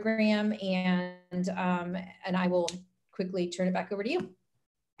the program, and I will quickly turn it back over to you.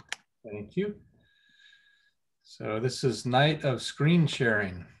 Thank you. So this is night of screen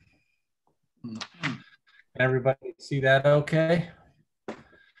sharing. Everybody see that okay?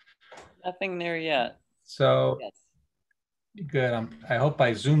 Nothing there yet. So yes. Good. I hope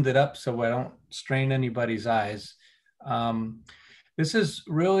I zoomed it up so I don't strain anybody's eyes. This is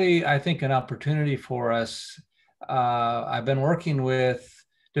really, I think, an opportunity for us. I've been working with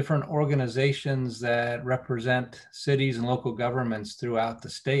different organizations that represent cities and local governments throughout the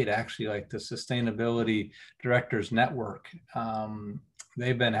state, actually, like the Sustainability Directors Network.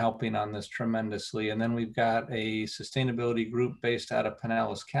 They've been helping on this tremendously. And then we've got a sustainability group based out of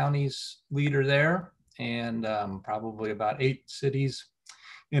Pinellas County's leader there, and probably about 8 cities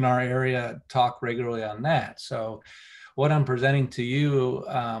in our area talk regularly on that. So what I'm presenting to you,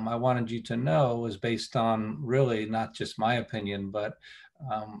 I wanted you to know, is based on really not just my opinion, but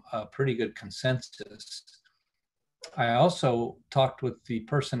a pretty good consensus. I also talked with the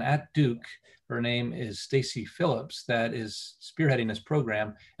person at Duke. Her name is Stacy Phillips, that is spearheading this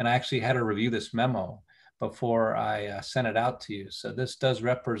program, and I actually had her review this memo before I sent it out to you. So this does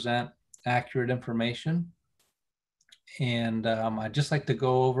represent accurate information, and I'd just like to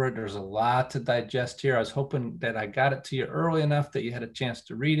go over it. There's a lot to digest here. I was hoping that I got it to you early enough that you had a chance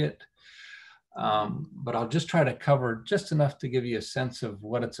to read it, but I'll just try to cover just enough to give you a sense of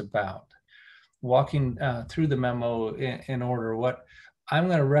what it's about. Walking through the memo in order, what I'm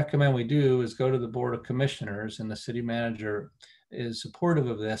going to recommend we do is go to the Board of Commissioners, and the city manager is supportive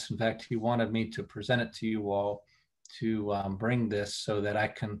of this. In fact, he wanted me to present it to you all to bring this so that I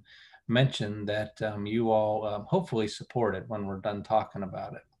can mention that you all hopefully support it when we're done talking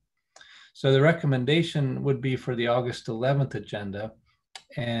about it. So the recommendation would be for the August 11th agenda,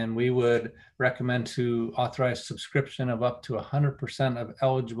 And we would recommend to authorize subscription of up to 100% of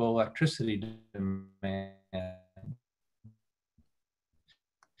eligible electricity demand.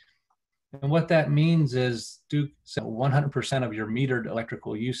 And what that means is do 100% of your metered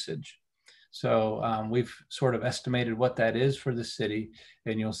electrical usage. So we've sort of estimated what that is for the city,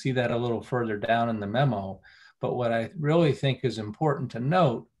 and you'll see that a little further down in the memo. But what I really think is important to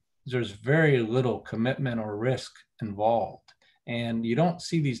note is there's very little commitment or risk involved. And you don't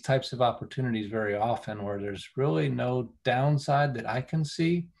see these types of opportunities very often where there's really no downside that I can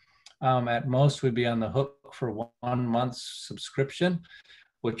see. At most, we'd be on the hook for 1 month's subscription,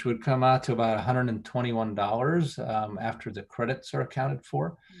 which would come out to about $121 after the credits are accounted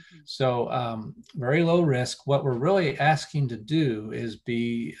for. So very low risk. What we're really asking to do is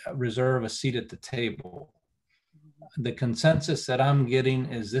reserve a seat at the table. The consensus that I'm getting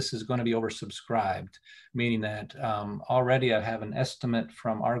is this is going to be oversubscribed, meaning that already I have an estimate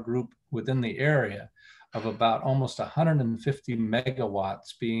from our group within the area of about almost 150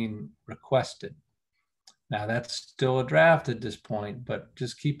 megawatts being requested. Now that's still a draft at this point, but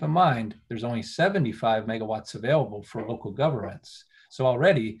just keep in mind, there's only 75 megawatts available for local governments. So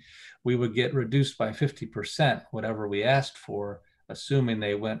already we would get reduced by 50%, whatever we asked for, assuming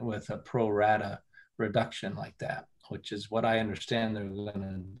they went with a pro rata reduction like that, which is what I understand they're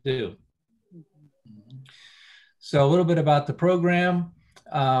going to do. So a little bit about the program.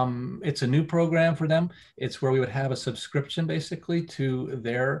 It's a new program for them. It's where we would have a subscription basically to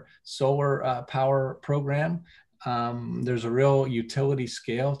their solar power program. There's a real utility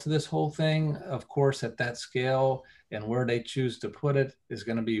scale to this whole thing. Of course, at that scale and where they choose to put it is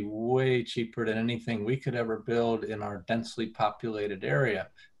going to be way cheaper than anything we could ever build in our densely populated area.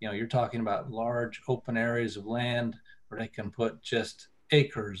 You know, you're talking about large open areas of land where they can put just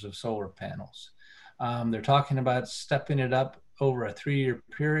acres of solar panels. They're talking about stepping it up over a 3-year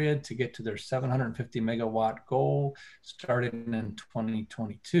period to get to their 750 megawatt goal starting in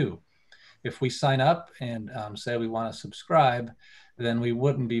 2022. If we sign up and say we want to subscribe, then we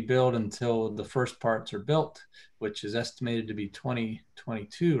wouldn't be billed until the first parts are built, which is estimated to be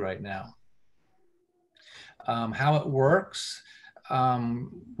 2022 right now. How it works,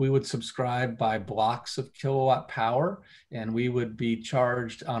 we would subscribe by blocks of kilowatt power, and we would be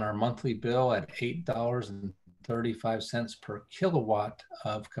charged on our monthly bill at $8.35 per kilowatt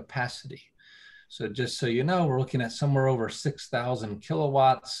of capacity. So just so you know, we're looking at somewhere over 6,000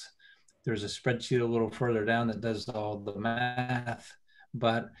 kilowatts. There's a spreadsheet a little further down that does all the math,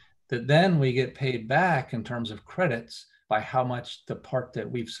 but then we get paid back in terms of credits by how much the part that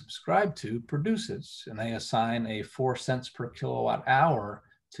we've subscribed to produces. And they assign a 4 cents per kilowatt hour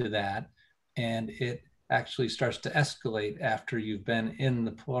to that. And it actually starts to escalate after you've been in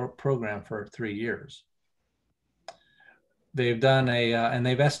the program for 3 years. They've done and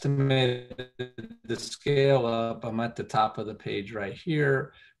they've estimated the scale up. I'm at the top of the page right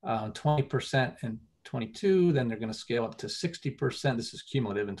here, 20% in 22, then they're going to scale up to 60%. This is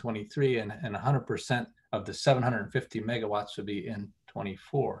cumulative in 23, and 100% of the 750 megawatts would be in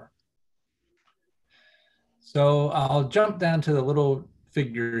 24. So I'll jump down to the little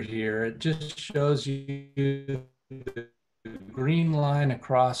figure here. It just shows you the green line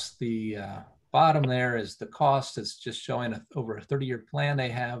across the bottom there is the cost. It's just showing over a 30-year plan they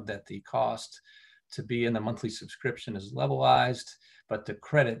have that the cost to be in the monthly subscription is levelized, but the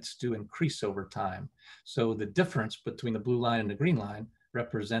credits do increase over time. So the difference between the blue line and the green line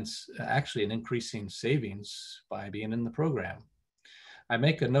represents actually an increasing savings by being in the program. I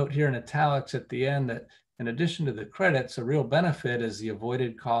make a note here in italics at the end that in addition to the credits, a real benefit is the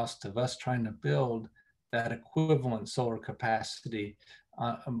avoided cost of us trying to build that equivalent solar capacity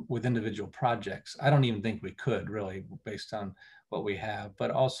with individual projects. I don't even think we could really based on what we have,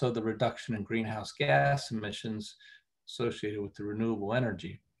 but also the reduction in greenhouse gas emissions associated with the renewable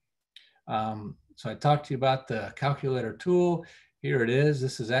energy. So I talked to you about the calculator tool. Here it is.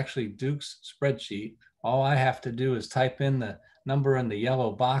 This is actually Duke's spreadsheet. All I have to do is type in the number in the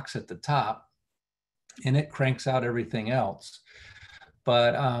yellow box at the top, and it cranks out everything else.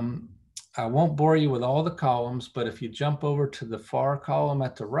 But I won't bore you with all the columns, but if you jump over to the far column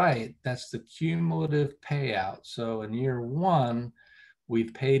at the right, that's the cumulative payout. So in year 1,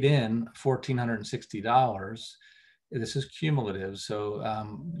 we've paid in $1,460. This is cumulative. So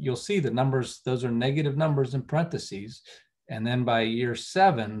you'll see the numbers, those are negative numbers in parentheses. And then by year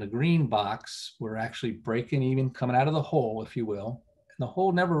 7, the green box, we're actually breaking even, coming out of the hole, if you will. And the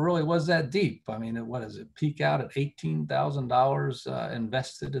hole never really was that deep. I mean, what does it peak out at $18,000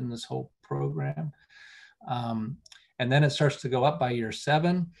 invested in this whole program? And then it starts to go up by year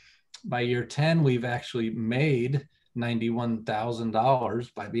 7. By year 10, we've actually made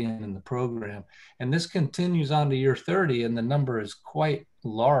 $91,000 by being in the program. And this continues on to year 30, and the number is quite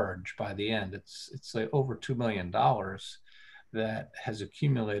large by the end. It's like over $2 million that has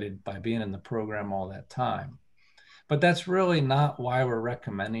accumulated by being in the program all that time. But that's really not why we're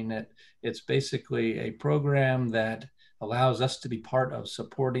recommending it. It's basically a program that allows us to be part of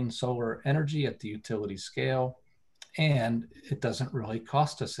supporting solar energy at the utility scale. And it doesn't really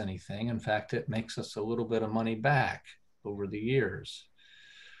cost us anything. In fact, it makes us a little bit of money back over the years.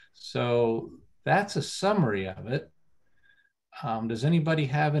 So that's a summary of it. Does anybody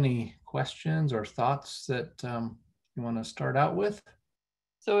have any questions or thoughts that you want to start out with?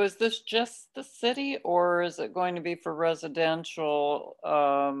 So is this just the city, or is it going to be for residential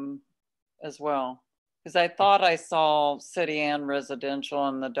as well? Because I thought I saw city and residential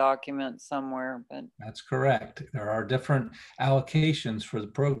in the document somewhere, but. That's correct. There are different allocations for the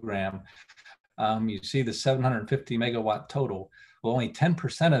program. You see the 750 megawatt total. Well, only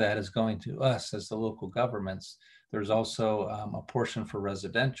 10% of that is going to us as the local governments. There's also a portion for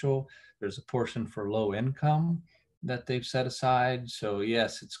residential. There's a portion for low income that they've set aside. So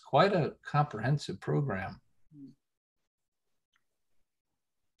yes, it's quite a comprehensive program.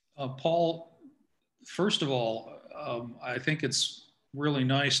 Paul, first of all, I think it's really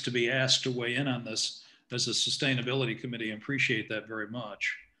nice to be asked to weigh in on this as a sustainability committee. I appreciate that very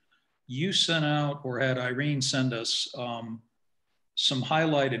much. You sent out, or had Irene send us some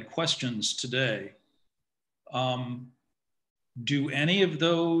highlighted questions today. Do any of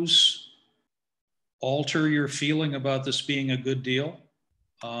those alter your feeling about this being a good deal?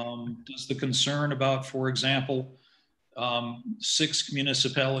 Does the concern about, for example, 6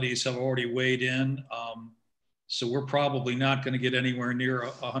 municipalities have already weighed in, so we're probably not going to get anywhere near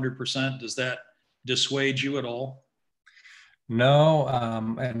 100%. Does that dissuade you at all? No,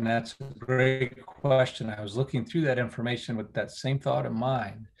 and that's a great question. I was looking through that information with that same thought in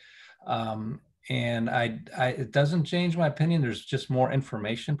mind. And it doesn't change my opinion. There's just more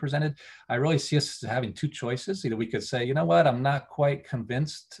information presented. I really see us having two choices. Either we could say, you know what, I'm not quite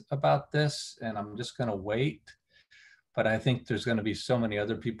convinced about this and I'm just going to wait. But I think there's going to be so many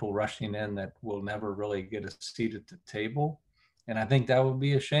other people rushing in that will never really get a seat at the table. And I think that would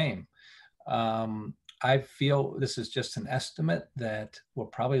be a shame. I feel this is just an estimate that we're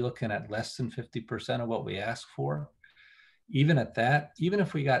probably looking at less than 50% of what we ask for. Even at that, even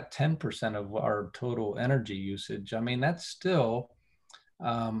if we got 10% of our total energy usage, I mean, that's still,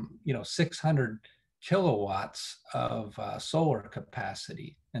 600 kilowatts of solar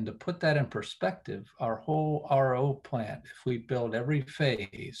capacity. And to put that in perspective, our whole RO plant, if we build every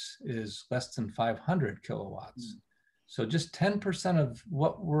phase, is less than 500 kilowatts. So just 10% of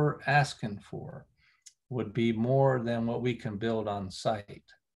what we're asking for would be more than what we can build on site,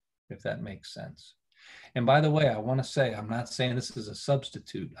 if that makes sense. And by the way, I want to say, I'm not saying this is a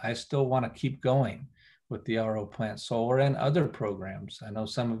substitute. I still want to keep going with the RO plant solar and other programs. I know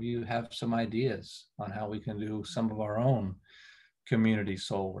some of you have some ideas on how we can do some of our own community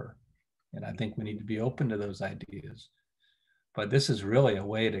solar. And I think we need to be open to those ideas. But this is really a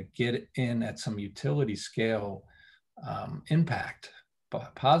way to get in at some utility scale impact,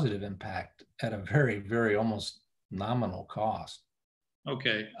 positive impact at a very, very almost nominal cost.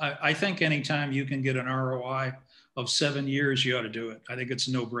 Okay, I think anytime you can get an ROI of 7 years, you ought to do it. I think it's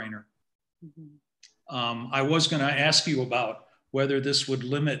a no-brainer. Mm-hmm. I was going to ask you about whether this would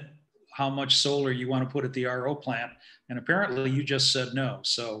limit how much solar you want to put at the RO plant, and apparently you just said no.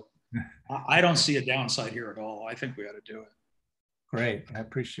 So I don't see a downside here at all. I think we ought to do it. Great, I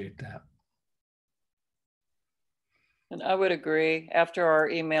appreciate that. And I would agree. After our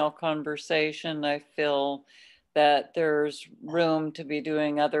email conversation, I feel that there's room to be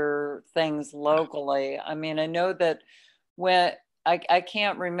doing other things locally. I mean, I know that when I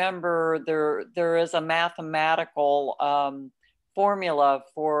can't remember, there is a mathematical formula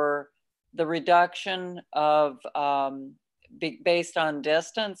for the reduction of based on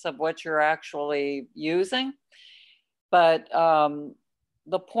distance of what you're actually using. But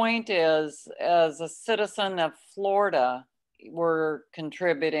the point is, as a citizen of Florida, we're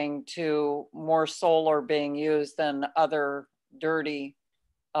contributing to more solar being used than other dirty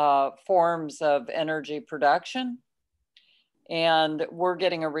forms of energy production. And we're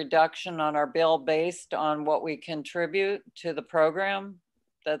getting a reduction on our bill based on what we contribute to the program.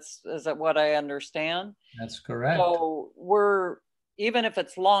 Is that what I understand? That's correct. So we're, even if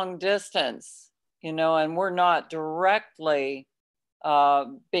it's long distance, and we're not directly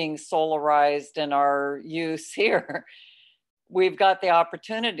being solarized in our use here, we've got the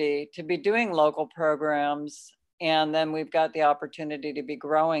opportunity to be doing local programs And then we've got the opportunity to be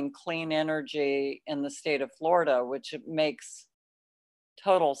growing clean energy in the state of Florida, which makes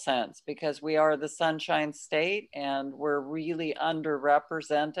total sense because we are the Sunshine State and we're really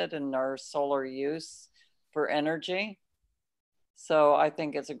underrepresented in our solar use for energy. So I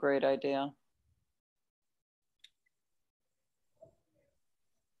think it's a great idea.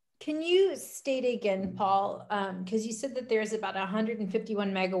 Can you state again, Paul, because you said that there's about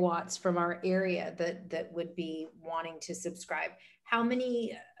 151 megawatts from our area that would be wanting to subscribe. How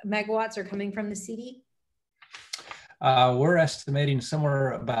many megawatts are coming from the CD? We're estimating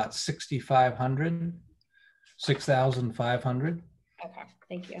somewhere about 6,500, 6,500. Okay,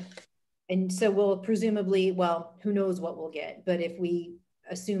 thank you. And so we'll presumably, well, who knows what we'll get, but if we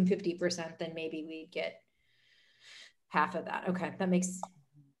assume 50%, then maybe we get half of that. Okay, that makes,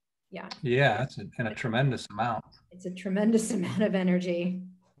 yeah. Yeah, that's a tremendous amount. It's a tremendous amount of energy.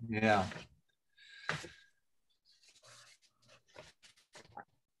 Yeah.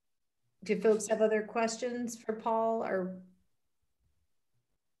 Do folks have other questions for Paul or?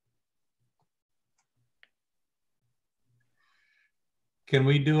 Can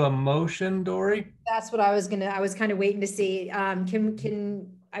we do a motion, Dory? That's what I was kind of waiting to see. I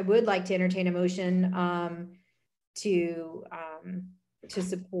would like to entertain a motion to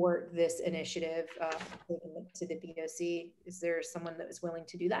support this initiative to the BOC. Is there someone that is willing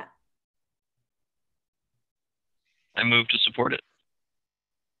to do that? I move to support it.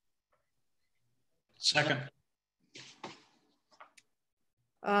 Second.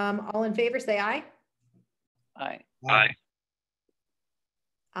 All in favor, say aye. Aye. Aye.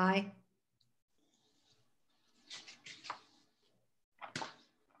 Aye.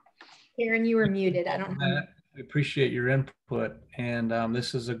 Karen, you were muted. I don't know. I appreciate your input, and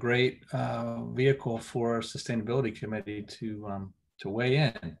this is a great vehicle for our sustainability committee to weigh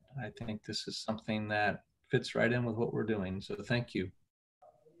in. I think this is something that fits right in with what we're doing. So thank you.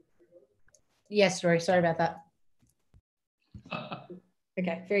 Yes, Dory, sorry about that.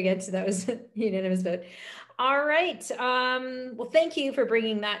 Okay, very good. So that was a unanimous vote. All right. Well, thank you for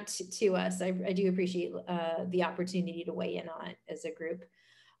bringing that to us. I do appreciate the opportunity to weigh in on it as a group.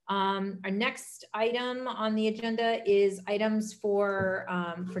 Our next item on the agenda is items for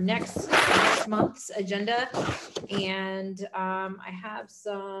next month's agenda, and I have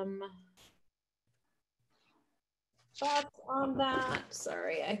some thoughts on that.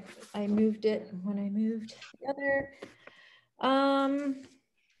 Sorry, I moved it when I moved the other.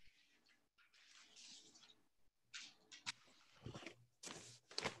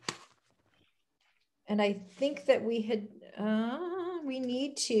 And I think that we had we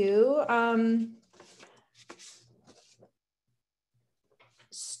need to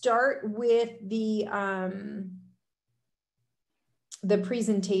start with the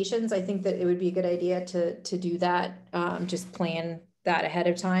presentations. I think that it would be a good idea to do that, just plan that ahead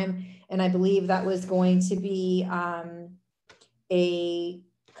of time. And I believe that was going to be a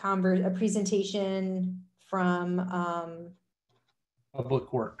presentation from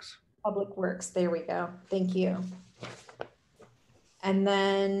Public Works. Public Works, there we go. Thank you. And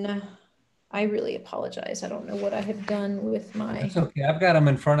then I really apologize. I don't know what I have done with my. That's okay. I've got them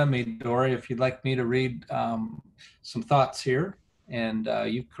in front of me, Dory, if you'd like me to read some thoughts here and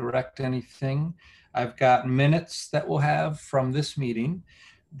you correct anything. I've got minutes that we'll have from this meeting,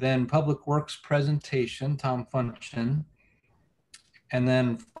 then Public Works presentation, Tom Funchen, and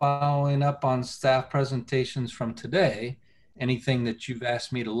then following up on staff presentations from today, anything that you've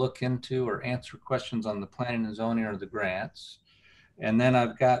asked me to look into or answer questions on the planning and zoning or the grants. And then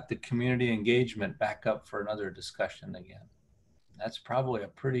I've got the community engagement back up for another discussion again. That's probably a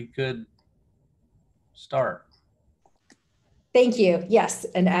pretty good start. Thank you. Yes.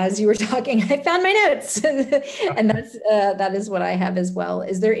 And as you were talking, I found my notes and that is what I have as well.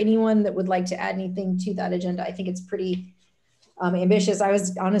 Is there anyone that would like to add anything to that agenda? I think it's pretty ambitious. I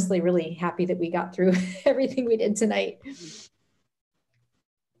was honestly really happy that we got through everything we did tonight.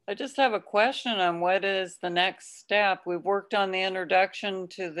 I just have a question on what is the next step. We've worked on the introduction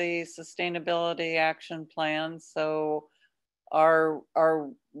to the sustainability action plan. So are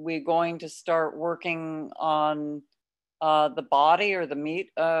we going to start working on the body or the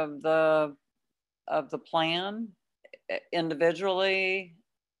meat of the plan individually?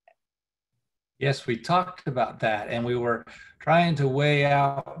 Yes, we talked about that, and we were trying to weigh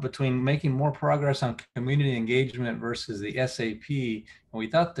out between making more progress on community engagement versus the SAP. And we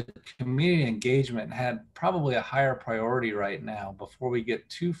thought the community engagement had probably a higher priority right now before we get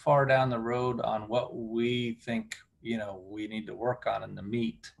too far down the road on what we think, we need to work on in the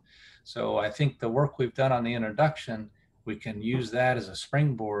meat. So I think the work we've done on the introduction, we can use that as a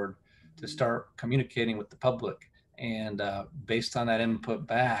springboard to start communicating with the public. And based on that input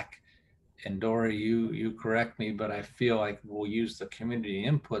back, and Dory, you correct me, but I feel like we'll use the community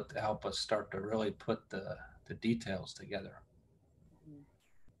input to help us start to really put the details together.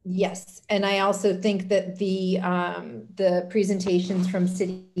 Yes, and I also think that the presentations from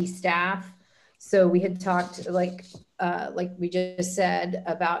city staff. So we had talked like we just said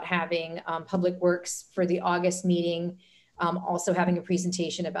about having Public Works for the August meeting, also having a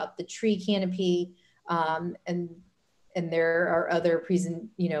presentation about the tree canopy, and there are other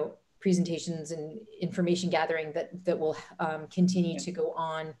presentations and information gathering that will continue to go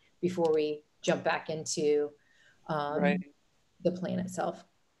on before we jump back into the plan itself.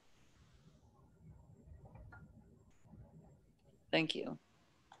 Thank you.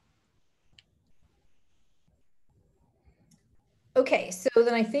 Okay, so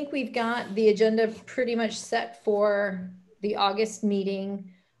then I think we've got the agenda pretty much set for the August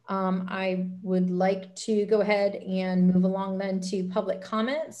meeting. I would like to go ahead and move along then to public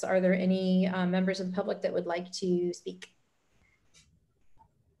comments. Are there any members of the public that would like to speak?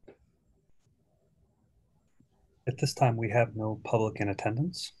 At this time, we have no public in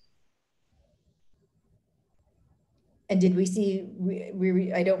attendance. And did we see,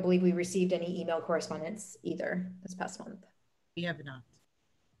 I don't believe we received any email correspondence either this past month. We have not.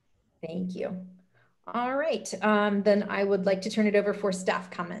 Thank you. All right, then I would like to turn it over for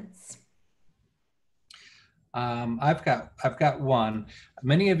staff comments. I've got one.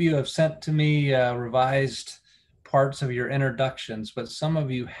 Many of you have sent to me revised parts of your introductions, but some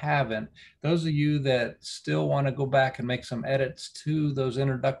of you haven't. Those of you that still want to go back and make some edits to those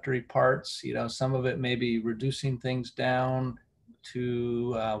introductory parts, some of it may be reducing things down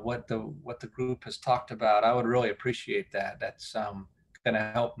to what the group has talked about. I would really appreciate that. That's going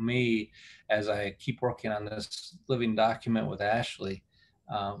to help me as I keep working on this living document with Ashley.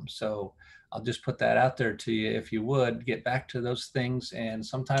 So I'll just put that out there to you. If you would get back to those things, and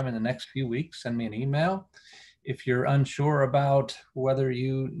sometime in the next few weeks, send me an email. If you're unsure about whether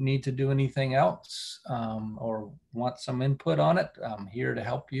you need to do anything else or want some input on it, I'm here to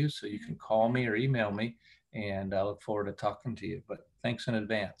help you. So you can call me or email me, and I look forward to talking to you. But thanks in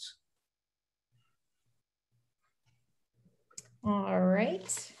advance. All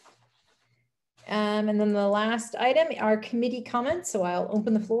right. And then the last item are committee comments. So I'll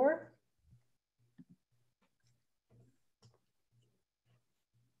open the floor.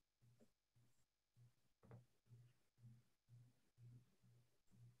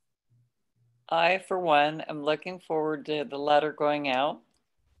 I, for one, am looking forward to the letter going out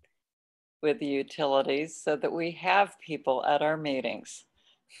with the utilities so that we have people at our meetings.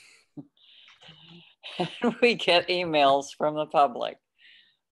 And we get emails from the public.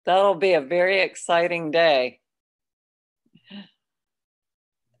 That'll be a very exciting day.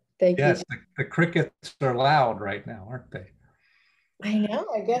 Thank you. Yes, the crickets are loud right now, aren't they? I know.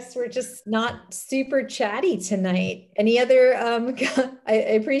 I guess we're just not super chatty tonight. Any other, I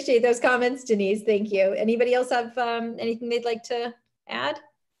appreciate those comments, Denise. Thank you. Anybody else have anything they'd like to add?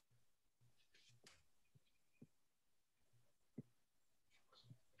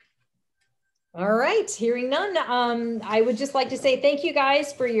 All right, hearing none, I would just like to say thank you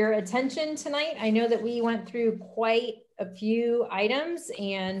guys for your attention tonight. I know that we went through quite a few items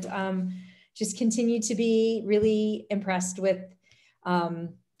and just continue to be really impressed with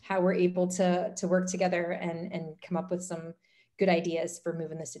how we're able to work together and come up with some good ideas for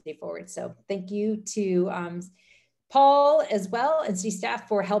moving the city forward. So thank you to Paul as well and city staff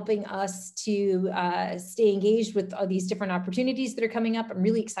for helping us to stay engaged with all these different opportunities that are coming up. I'm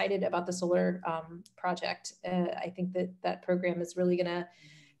really excited about the solar project. I think that program is really gonna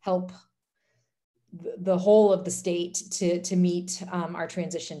help the whole of the state to meet our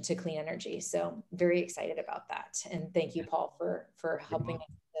transition to clean energy. So very excited about that. And thank you, Paul, for helping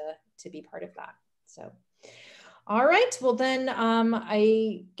us to be part of that. So, all right, well then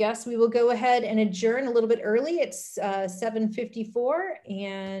I guess we will go ahead and adjourn a little bit early. It's 7:54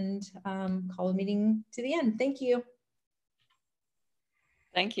 and call the meeting to the end. Thank you.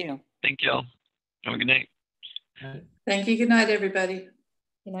 Thank you. Thank you all. Have a good night. Thank you. Good night, everybody.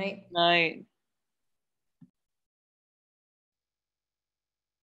 Good night. Night.